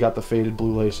 We got the faded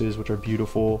blue laces, which are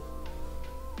beautiful.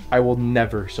 I will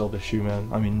never sell this shoe, man.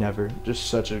 I mean, never. Just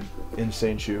such an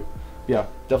insane shoe. Yeah,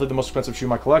 definitely the most expensive shoe in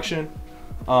my collection.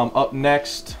 Up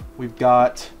next, we've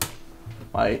got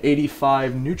my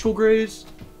 85 neutral grays.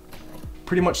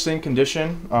 Pretty much same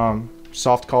condition.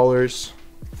 Soft collars,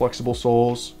 flexible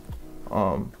soles.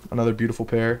 Another beautiful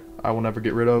pair I will never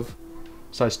get rid of.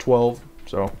 Size 12,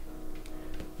 so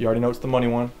you already know it's the money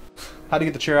one. Had to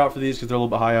get the chair out for these because they're a little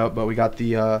bit high up, but we got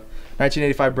the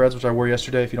 1985 breads, which I wore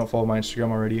yesterday. If you don't follow my Instagram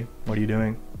already, what are you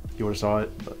doing? You would have saw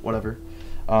it, but whatever.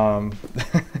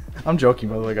 I'm joking,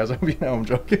 by the way, guys. I hope you know I'm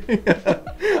joking.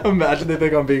 Imagine they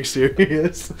think I'm being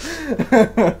serious.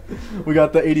 We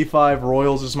got the 85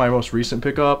 Royals. This is my most recent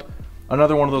pickup.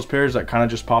 Another one of those pairs that kind of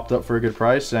just popped up for a good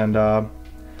price, and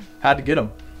had to get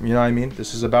them. You know what I mean?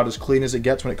 This is about as clean as it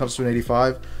gets when it comes to an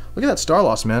 85. Look at that star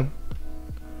loss, man.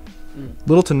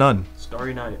 Little to none.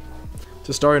 Starry Night. It's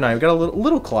a starry night. We got a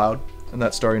little cloud in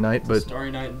that starry night, but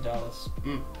Starry Night in Dallas.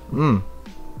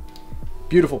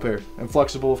 Beautiful pair, and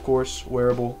flexible, of course,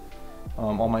 wearable.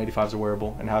 All my 85s are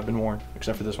wearable and have been worn,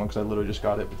 except for this one because I literally just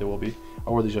got it, but they will be. I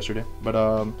wore these yesterday.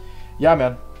 But yeah,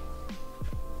 man.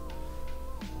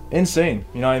 Insane.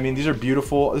 You know what I mean? These are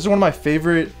beautiful. This is one of my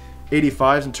favorite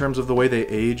 85s in terms of the way they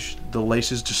age. The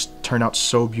laces just turn out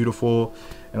so beautiful,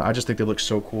 and I just think they look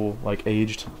so cool, like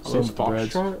aged. Are those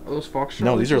Foxtrot? Are those Foxtrot?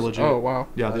 No, these are laces? legit. Oh, wow.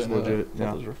 Yeah, I these are didn't know legit. that. I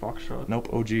Yeah. thought those were Foxtrot. Nope,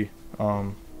 OG.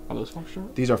 Are those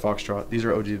Foxtrot? These are Foxtrot. These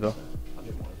are OG though. I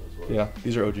did one of those. Yeah,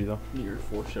 these are OG though. You're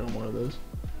fortunate on one of those.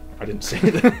 I didn't say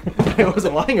that. I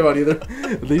wasn't lying about either.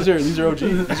 These are OG.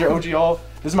 These are OG all.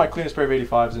 This is my cleanest pair of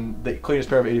 85s and the cleanest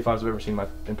pair of 85s I've ever seen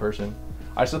in person.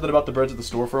 I said that about the breads at the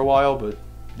store for a while, but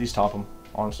these top them.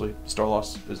 Honestly, Star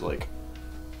Loss is like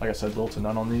I said, little to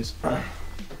none on these.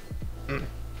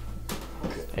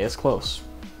 Hey, it's close.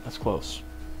 That's close.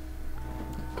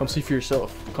 Come see for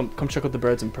yourself. Come check out the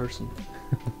breads in person.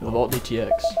 The Vault DTX,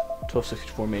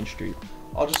 1264 Main Street.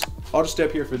 I'll just stay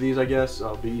up here for these, I guess.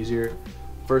 It'll be easier.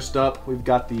 First up, we've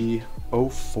got the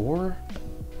 04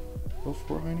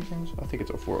 Heinekens? I think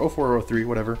it's 04 or 03,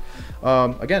 whatever.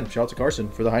 Again, shout out to Carson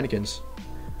for the Heinekens.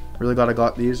 Really glad I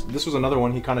got these. This was another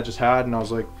one he kind of just had, and I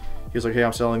was like, he was like, hey,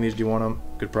 I'm selling these. Do you want them?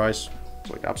 Good price. I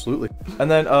was like, absolutely. And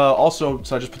then also,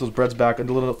 so I just put those breads back. And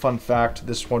a little fun fact,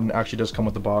 this one actually does come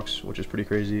with the box, which is pretty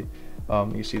crazy.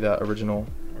 You see that original?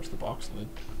 Where's the box lid?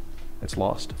 It's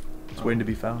lost. It's waiting to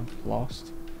be found.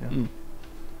 Lost. Yeah.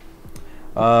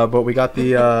 But we got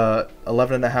the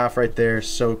 11.5 right there.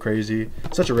 So crazy.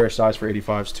 Such a rare size for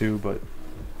 85s too, but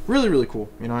really, really cool.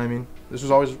 You know what I mean? This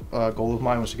was always a goal of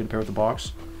mine, was to get a pair with the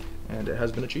box, and it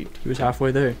has been achieved. He was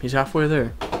halfway there. He's halfway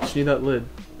there. Just need that lid.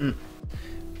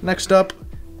 Next up,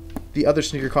 the other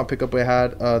sneaker comp pickup we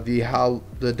had,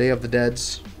 the Day of the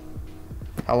Dead's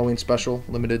Halloween special,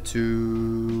 limited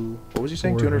to, what was he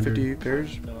saying? 250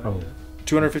 pairs? Oh,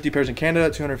 250 pairs in Canada,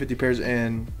 250 pairs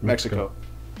in Mexico.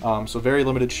 So very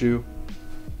limited shoe.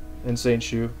 Insane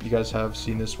shoe. You guys have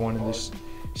seen this one in this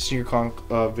sneaker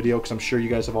comp video, because I'm sure you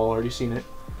guys have all already seen it.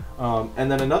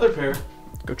 And then another pair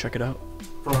Go check it out.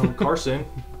 from Carson,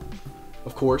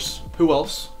 of course. Who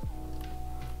else?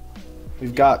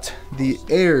 We've got the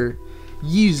Air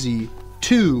Yeezy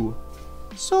 2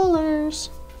 Solars.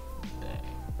 Dang.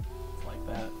 It's like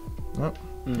that. Yep.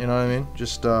 You know what I mean?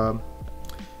 Just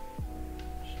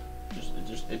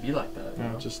It'd be like that. You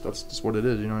know? just that's just what it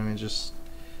is. You know what I mean? Just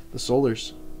the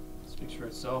Solars. Speaks for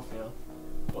itself, you know.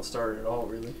 What started it all,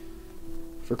 really?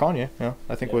 For Kanye, yeah.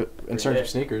 I think Yeah, in terms of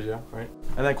sneakers, yeah, right.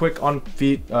 And then quick on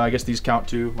feet, I guess these count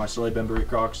too. My Soleil Bembury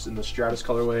Crocs in the Stratus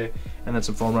colorway, and then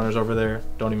some foam runners over there.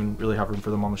 Don't even really have room for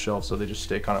them on the shelf, so they just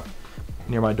stay kind of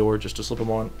near my door just to slip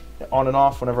them on and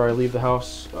off whenever I leave the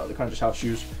house. They kind of just house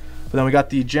shoes. But then we got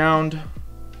the JJJound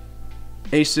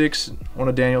Asics, one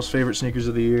of Daniel's favorite sneakers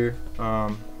of the year.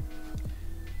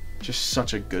 Just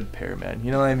such a good pair, man.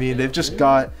 You know what I mean? They've just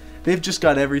got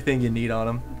everything you need on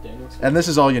them. And this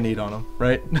is all you need on them,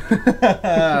 right?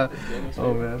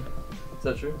 Oh man. Is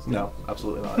that true? No,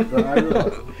 absolutely not. But I really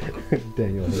like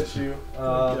Daniel this hates shoe.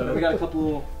 Then we got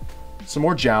some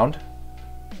more JJJound.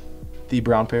 The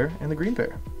brown pair and the green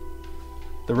pair.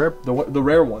 The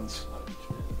rare ones.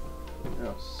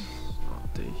 Yes.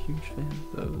 Not a huge fan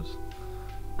of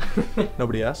those.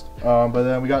 Nobody asked. But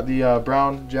then we got the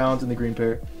brown JJJounds and the green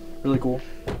pair. Really cool.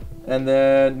 And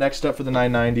then next up for the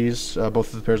 990s,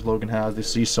 both of the pairs Logan has, the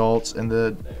Sea Salts and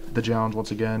the JJJounds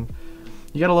once again.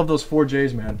 You gotta love those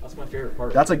 4Js, man. That's my favorite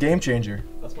part. That's a game changer.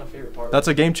 That's my favorite part. That's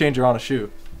a game changer on a shoe.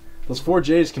 Those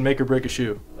 4Js can make or break a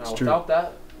shoe. It's true. Without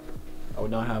that, I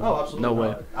would not have. Oh, absolutely. No way.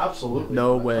 Not. Absolutely.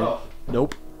 No not. way. Oh.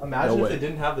 Nope. Imagine No if way. they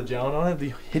didn't have the JJJound on it. It'd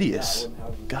be hideous. Yeah, I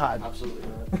wouldn't have. God. Absolutely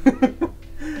not.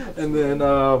 And then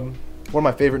one of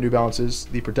my favorite New Balances,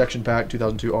 the Protection Pack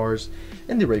 2002 Rs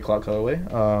in the Ray Cloud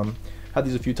colorway. Had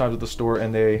these a few times at the store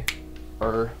and they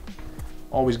are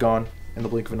always gone in the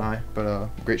blink of an eye, but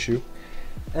great shoe.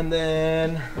 And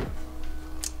then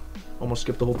almost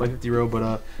skipped the whole 550 row,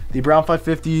 but the brown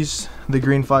 550s, the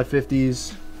green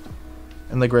 550s,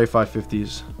 and the gray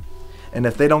 550s. And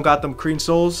if they don't got them cream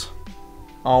soles,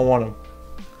 I don't want them.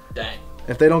 Dang.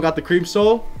 If they don't got the cream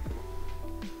sole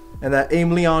and that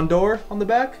Aime Leon door on the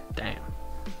back, Damn.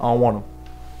 I don't want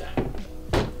Dang.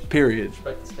 them. Period.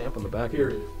 Respect the stamp on the back.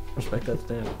 Period. Respect that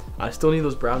stamp. I still need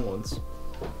those brown ones.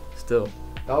 Still.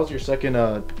 That was your second.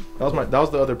 That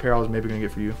was the other pair I was maybe gonna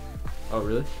get for you. Oh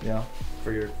really? Yeah.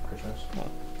 For your Christmas.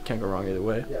 Can't go wrong either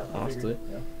way. Yeah. Honestly.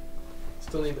 Yeah.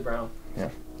 Still need the brown. Yeah.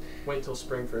 Wait until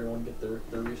spring for everyone to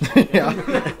get their restock.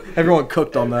 Yeah. Everyone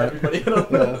cooked on that. Everybody hit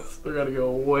on this. They're gonna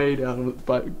go way down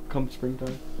by come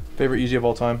springtime. Favorite Easy of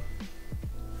all time?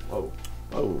 Oh.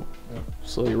 Oh. Yeah.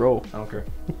 Slowly roll. I don't care.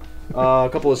 A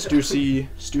couple of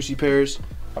Stussy pairs.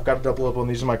 I've got a double up on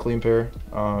these. Is my clean pair,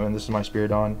 and this is my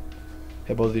Spiridon.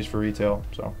 Hit both of these for retail,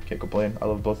 so can't complain. I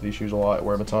love both of these shoes a lot. I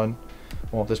wear them a ton.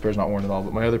 Well, this pair's not worn at all,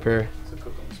 but my other pair,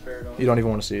 you don't even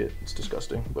want to see it. It's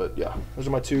disgusting. But yeah, those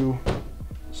are my two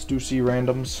Stussy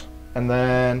randoms. And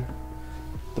then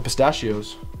the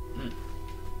Pistachios.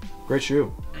 Great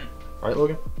shoe. Right,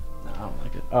 Logan? No, I don't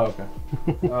like it. Oh,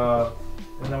 okay.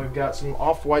 And then we've got some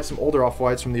off-whites, some older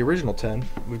off-whites from the original 10.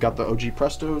 We've got the OG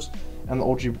Prestos and the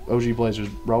OG Blazers.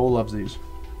 Raul loves these.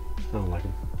 I don't like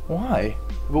them. Why?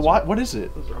 But why? What is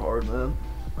it? Those are hard, man.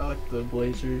 I like the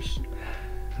Blazers.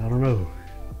 I don't know.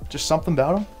 Just something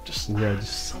about them? Just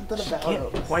Something about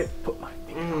can't them. quite put my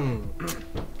finger.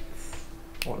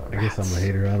 Whatever. I guess I'm a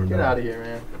hater. I don't know. Get out of here,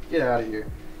 man. Get out of here.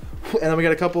 And then we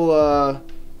got a couple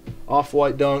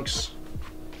off-white dunks.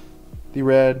 The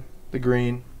red, the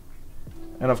green,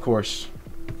 and of course.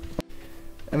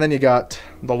 And then you got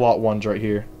the lot ones right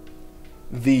here.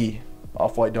 The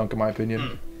off-white dunk, in my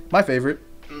opinion. My favorite,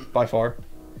 by far.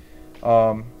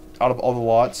 Out of all the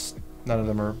lots, none of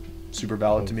them are super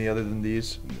valid to me other than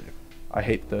these. I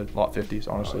hate the lot 50s,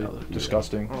 honestly. Oh, yeah,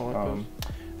 disgusting. I don't like those.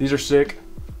 These are sick.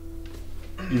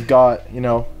 You've got, you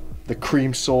know, the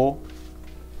cream sole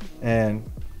and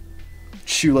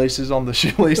shoelaces on the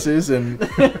shoelaces and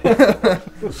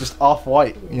just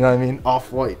off-white. You know what I mean?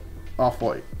 Off-white.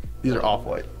 Off-white. These are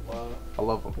off-white. Wow. I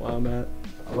love them. Wow, Matt.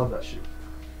 I love that shoe.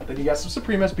 Then you got some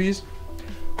Supreme SBs.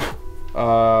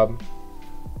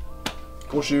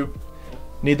 Cool shoe.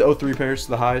 Need the 03 pairs,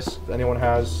 the highs. If anyone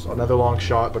has another long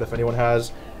shot, but if anyone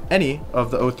has any of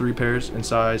the 03 pairs in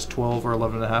size 12 or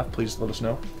 11.5, please let us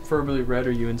know. Preferably red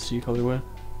or UNC colorway.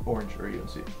 Orange or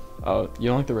UNC. Oh, you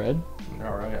don't like the red?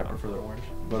 All right, I prefer the orange.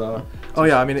 But oh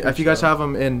yeah, I mean, if you guys have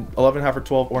them in 11.5 or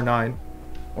 12 or 9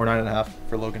 or 9.5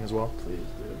 for Logan as well, Please,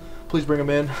 dude. please bring them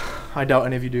in. I doubt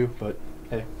any of you do, but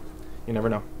hey, you never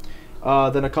know.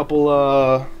 Then a couple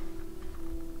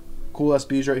cool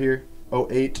SBs right here.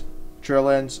 08 Trail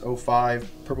Ends, 05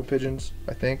 Purple Pigeons,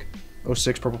 I think.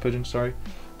 06 Purple Pigeons, sorry.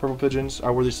 Purple Pigeons. I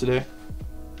wore these today.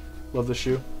 Love this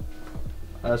shoe.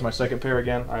 That's my second pair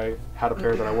again. I had a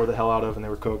pair that I wore the hell out of and they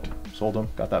were cooked. Sold them.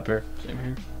 Got that pair. Same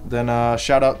here. Then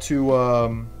shout out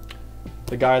to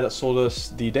the guy that sold us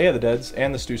the Day of the Deads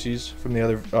and the Stussies from the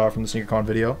other from the SneakerCon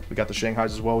video. We got the Shanghais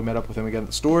as well. We met up with him again at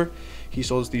the store. He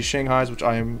sold us these Shanghais, which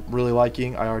I am really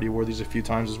liking. I already wore these a few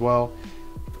times as well.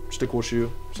 Just a cool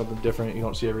shoe, something different you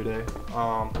don't see every day.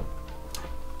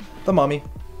 The Mummy.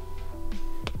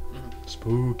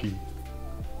 Spooky.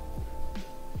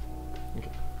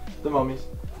 The Mummies.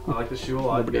 I like the shoe a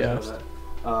lot. Nobody You guys asked.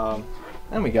 know that.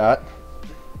 Then we got.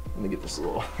 Let me get this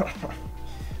little.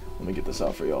 Let me get this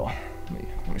out for y'all.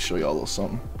 Let me show y'all a little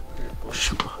something. Oh,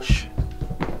 shit.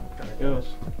 There it goes.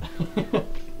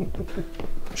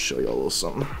 Show y'all a little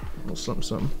something. A little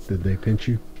something. Did they pinch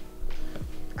you?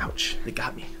 Ouch! They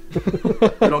got me.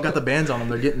 They don't got the bands on them.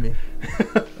 They're getting me.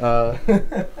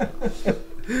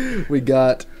 We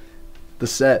got the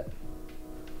set.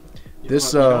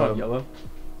 This You don't have yellow.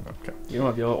 Okay. You don't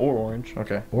have yellow or orange.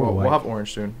 Okay. Or We'll white. have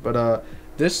orange soon. But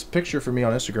this picture for me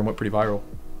on Instagram went pretty viral.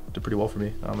 Did pretty well for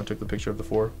me. I took the picture of the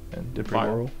 4 and did pretty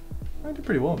Viral. well. I did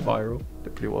pretty well. Man. Viral.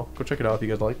 Did pretty well. Go check it out if you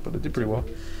guys like. But it did pretty well.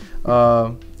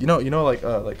 You know, like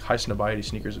High Snobiety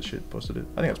sneakers and shit posted it.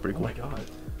 I think that's pretty Oh cool. my god.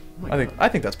 Oh my I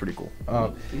think that's pretty cool.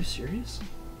 Are you serious?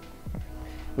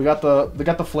 We got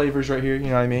the flavors right here. You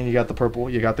know what I mean? You got the purple,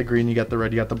 you got the green, you got the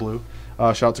red, you got the blue.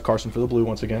 Shout out to Carson for the blue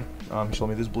once again. He showed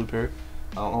me this blue pair.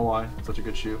 I don't know why. It's such a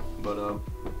good shoe, but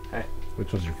hey,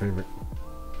 Which was your favorite?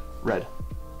 red.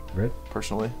 Red?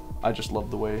 Personally, I just love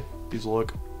the way these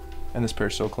look, and this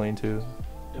pair's so clean too.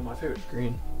 Yeah, my favorite's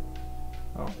green.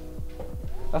 Oh,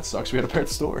 that sucks. We had a pair at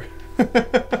the store.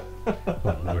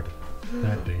 Oh Lord,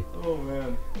 that day. Oh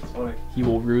man, that's funny. He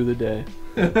will rue the day.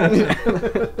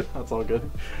 That's all good.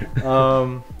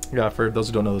 Yeah, for those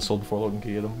who don't know, this sold before Logan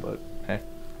could get them, but hey,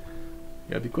 you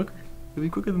gotta be quicker. You gotta be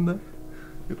quicker than that.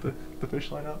 Get the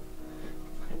fish line out.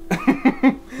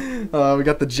 We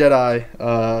got the Jedi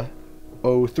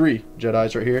 03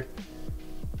 Jedis right here.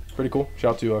 Pretty cool.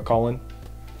 Shout out to Colin.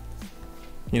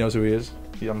 He knows who he is.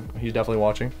 He's definitely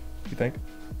watching. You think?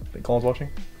 Think Colin's watching?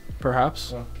 Perhaps.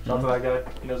 Shout out to that guy.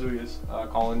 He knows who he is.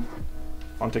 Colin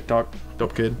on TikTok.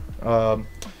 Dope kid.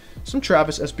 Some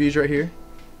Travis SBs right here.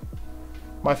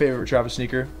 My favorite Travis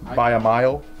sneaker by a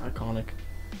mile. Iconic.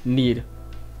 Need.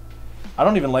 I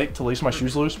don't even like to lace my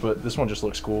shoes loose, but this one just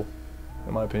looks cool,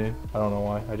 in my opinion. I don't know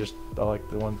why. I like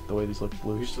the way these look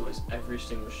We used loose. to lace every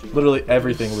single shoe. Literally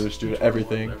everything loose, dude.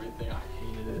 Everything. Everything. I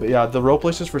hated it. But yeah, the rope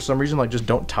laces for some reason just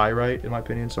don't tie right, in my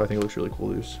opinion. So I think it looks really cool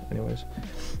loose. Anyways,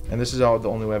 and this is the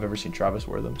only way I've ever seen Travis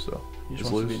wear them. So You it's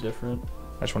just want to loose. be different.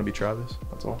 I just want to be Travis.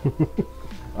 That's all.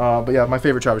 But yeah, my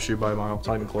favorite Travis shoe by a mile. It's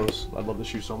not even close. I love this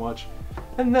shoe so much.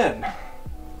 And then,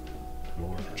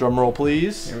 drum roll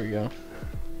please. Here we go.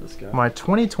 This guy. My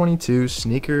 2022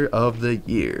 sneaker of the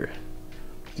year.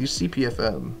 Do you see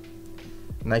PFM?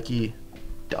 Nike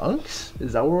Dunks?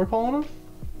 Is that what we're calling them?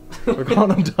 We're calling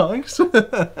them Dunks?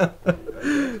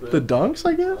 The Dunks,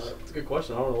 I guess? It's a good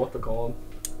question. I don't know what to call him.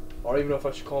 I don't even know if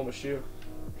I should call him a shoe.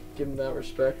 Give him that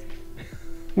respect.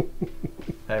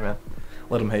 Hey man,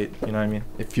 let them hate. You know what I mean?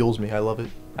 It fuels me. I love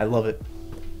it. I love it.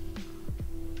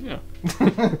 Yeah.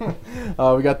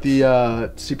 We got the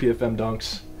CPFM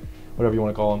Dunks, whatever you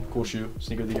want to call them. Cool shoe,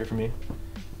 sneaker of the year for me.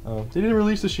 They didn't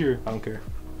release this year. I don't care.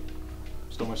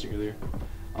 Still my sneaker of the year.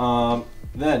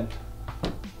 Then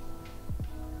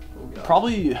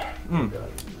probably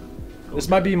this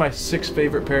might be my 6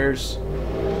 favorite pairs.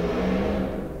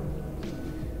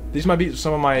 These might be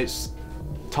some of my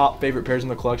top favorite pairs in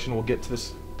the collection. We'll get to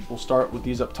this. We'll start with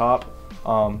these up top.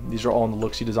 These are all in the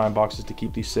Looksy design boxes to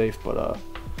keep these safe, but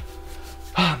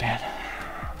oh man,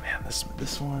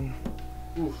 this one,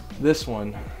 Oof. this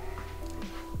one.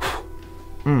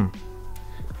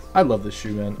 I love this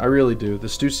shoe, man. I really do. The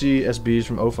Stussy SBs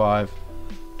from 05.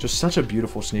 Just such a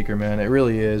beautiful sneaker, man. It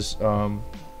really is. Yeah,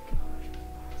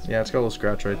 it's got a little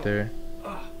scratch right there.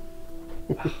 All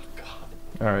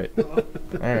right.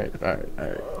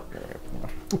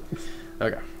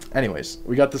 Okay. Anyways,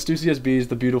 we got the Stussy SBs,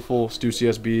 the beautiful Stussy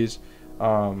SBs.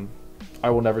 I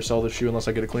will never sell this shoe unless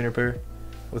I get a cleaner pair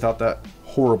without that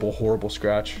horrible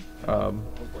scratch.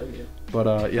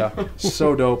 But yeah,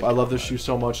 so dope. I love this shoe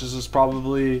so much. This is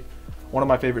probably one of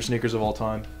my favorite sneakers of all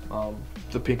time.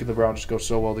 The pink and the brown just go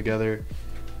so well together.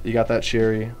 You got that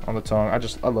cherry on the tongue.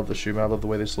 I love the shoe, man. I love the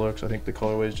way this looks. I think the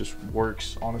colorways just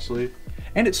works, honestly.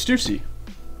 And it's Stussy,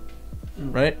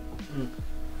 right?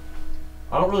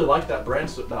 I don't really like that brand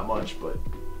that much, but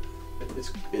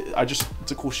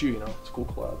it's a cool shoe, you know. It's a cool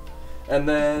collab. And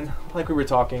then, like we were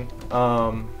talking,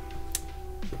 one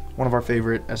of our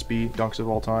favorite SB dunks of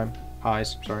all time,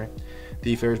 highs, sorry,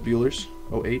 the Ferris Bueller's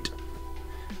 08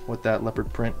 with that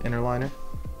leopard print inner liner.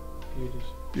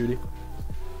 Beauty.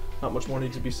 Not much more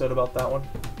needs to be said about that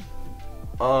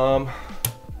one.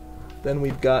 Then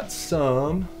we've got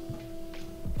some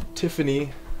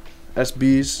Tiffany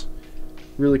SBs.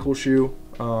 Really cool shoe.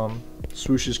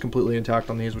 Swoosh is completely intact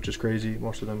on these, which is crazy.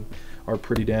 Most of them are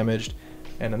pretty damaged.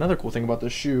 And another cool thing about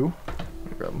this shoe, let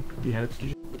me grab them. You hand it to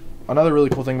you. another really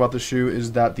cool thing about this shoe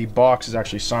is that the box is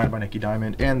actually signed by Nicky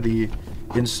Diamond and the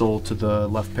insole to the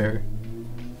left pair.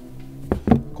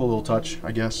 Cool little touch,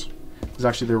 I guess. This is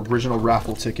actually the original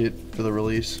raffle ticket for the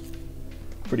release.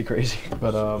 Pretty crazy,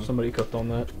 but Somebody cooked on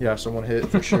that. yeah, someone hit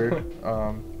for sure.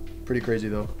 Pretty crazy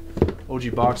though.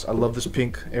 OG box. I love this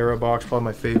pink era box. Probably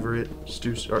my favorite. It's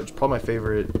probably my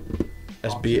favorite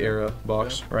SB era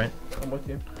box. Yeah. Right? I'm with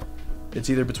you. It's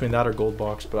either between that or gold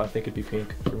box, but I think it'd be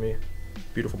pink for me.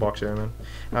 Beautiful box era, man.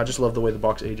 And I just love the way the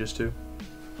box ages too.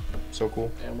 So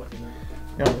cool. Yeah, I'm with you, man.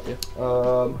 Yeah. I'm with you.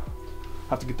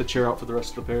 Have to get the chair out for the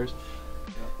rest of the pairs.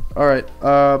 All right.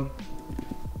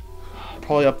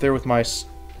 Probably up there with my.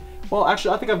 Well,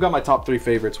 actually, I think I've got my top 3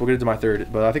 favorites. We'll get into my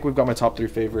third, but I think we've got my top 3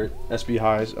 favorite SB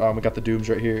highs. We got the Dooms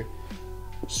right here.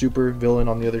 Super villain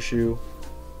on the other shoe.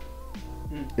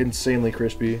 Insanely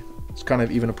crispy. It's kind of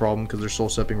even a problem because they're sole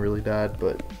stepping really bad,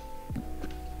 but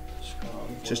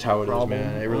just how it is,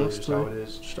 man. It really is how it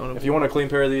is. If you want a clean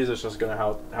pair of these, it's just gonna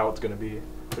how it's gonna be.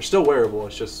 They're still wearable.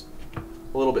 It's just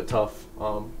a little bit tough,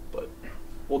 but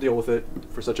we'll deal with it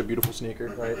for such a beautiful sneaker,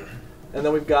 right? And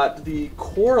then we've got the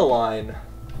Coraline.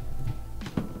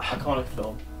 Iconic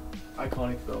film.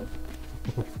 Iconic film.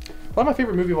 Probably my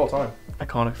favorite movie of all time.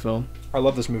 Iconic film. I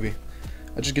love this movie.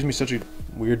 It just gives me such a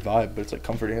weird vibe, but it's like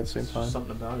comforting at the same time.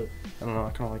 Something about it. I don't know.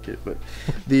 I kind of like it, but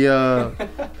the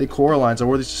Coralines. I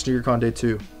wore these to SneakerCon day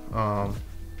 2.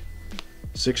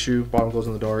 6 shoe, bottom glows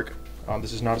in the dark.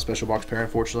 This is not a special box pair,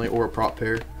 unfortunately, or a prop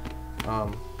pair.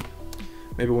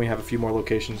 Maybe when we have a few more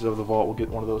locations of the vault, we'll get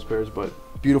one of those pairs. But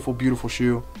beautiful, beautiful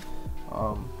shoe.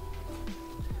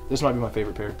 This might be my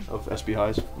favorite pair of SB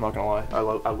highs. I'm not gonna lie. I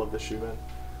love this shoe, man.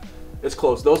 It's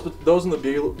close. Those and the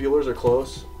Buellers are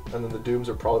close, and then the Dooms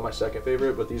are probably my second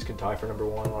favorite. But these can tie for number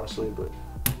 1, honestly. But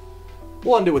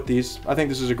we'll end it with these. I think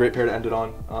this is a great pair to end it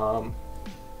on. I'm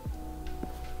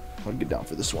gonna get down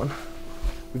for this one.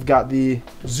 We've got the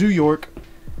Zoo York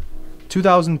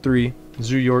 2003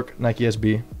 Zoo York Nike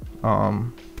SB.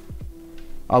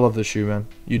 I love this shoe, man.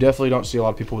 You definitely don't see a lot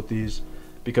of people with these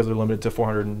because they're limited to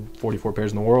 444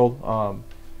 pairs in the world.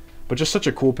 But just such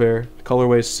a cool pair.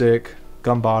 Colorway's sick.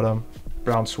 Gum bottom,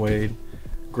 brown suede,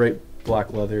 great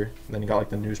black leather. And then you got like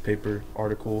the newspaper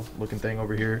article looking thing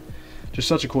over here. Just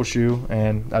such a cool shoe.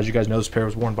 And as you guys know, this pair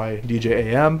was worn by DJ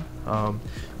AM.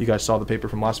 You guys saw the paper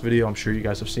from last video. I'm sure you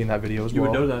guys have seen that video as well. You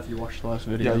would know that if you watched the last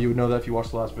video. Yeah, you would know that if you watched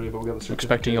the last video. But we got the certificate.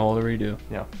 Expecting all the redo.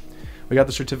 Yeah. We got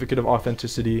the certificate of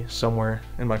authenticity somewhere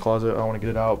in my closet. I don't want to get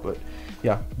it out, but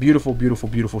yeah, beautiful, beautiful,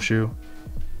 beautiful shoe.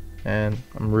 And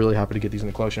I'm really happy to get these in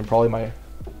the collection. Probably my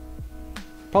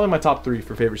top 3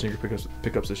 for favorite sneaker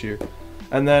pickups this year.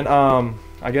 And then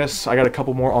I guess I got a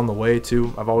couple more on the way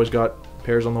too. I've always got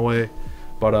pairs on the way,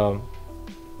 but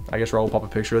I guess Raul will pop a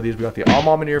picture of these. We got the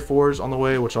Almamineer 4s on the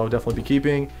way, which I'll definitely be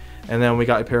keeping. And then we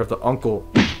got a pair of the Uncle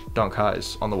Dunk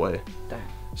highs on the way. Dang.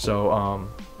 So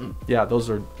yeah,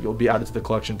 you'll be added to the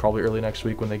collection probably early next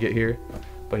week when they get here.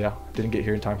 But yeah, didn't get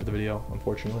here in time for the video,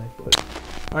 unfortunately. But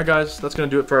all right, guys, that's gonna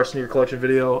do it for our sneaker collection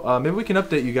video. Maybe we can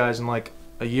update you guys in like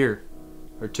a year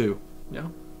or 2. Yeah.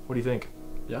 What do you think?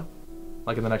 Yeah.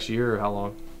 Like in the next year or how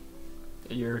long?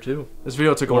 A year or 2. This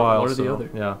video took a while. One or the so, other.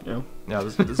 Yeah. Yeah.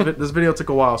 This video took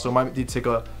a while, so it might need to take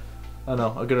a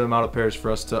good amount of pairs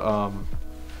for us to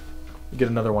get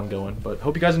another one going. But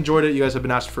hope you guys enjoyed it. You guys have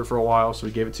been asking for a while, so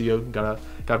we gave it to you. Gotta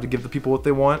have to give the people what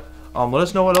they want. Let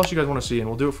us know what else you guys want to see, and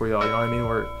we'll do it for y'all. You know what I mean?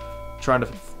 We're trying to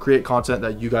create content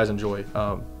that you guys enjoy,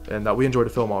 and that we enjoy to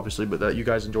film, obviously, but that you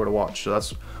guys enjoy to watch. So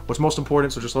that's what's most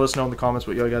important. So just let us know in the comments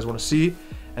what you guys want to see.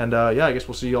 And yeah, I guess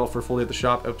we'll see y'all for Fully at the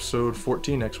Shop episode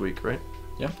 14 next week, right?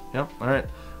 Yeah. Yeah. All right.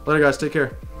 Later, guys. Take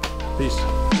care. Peace.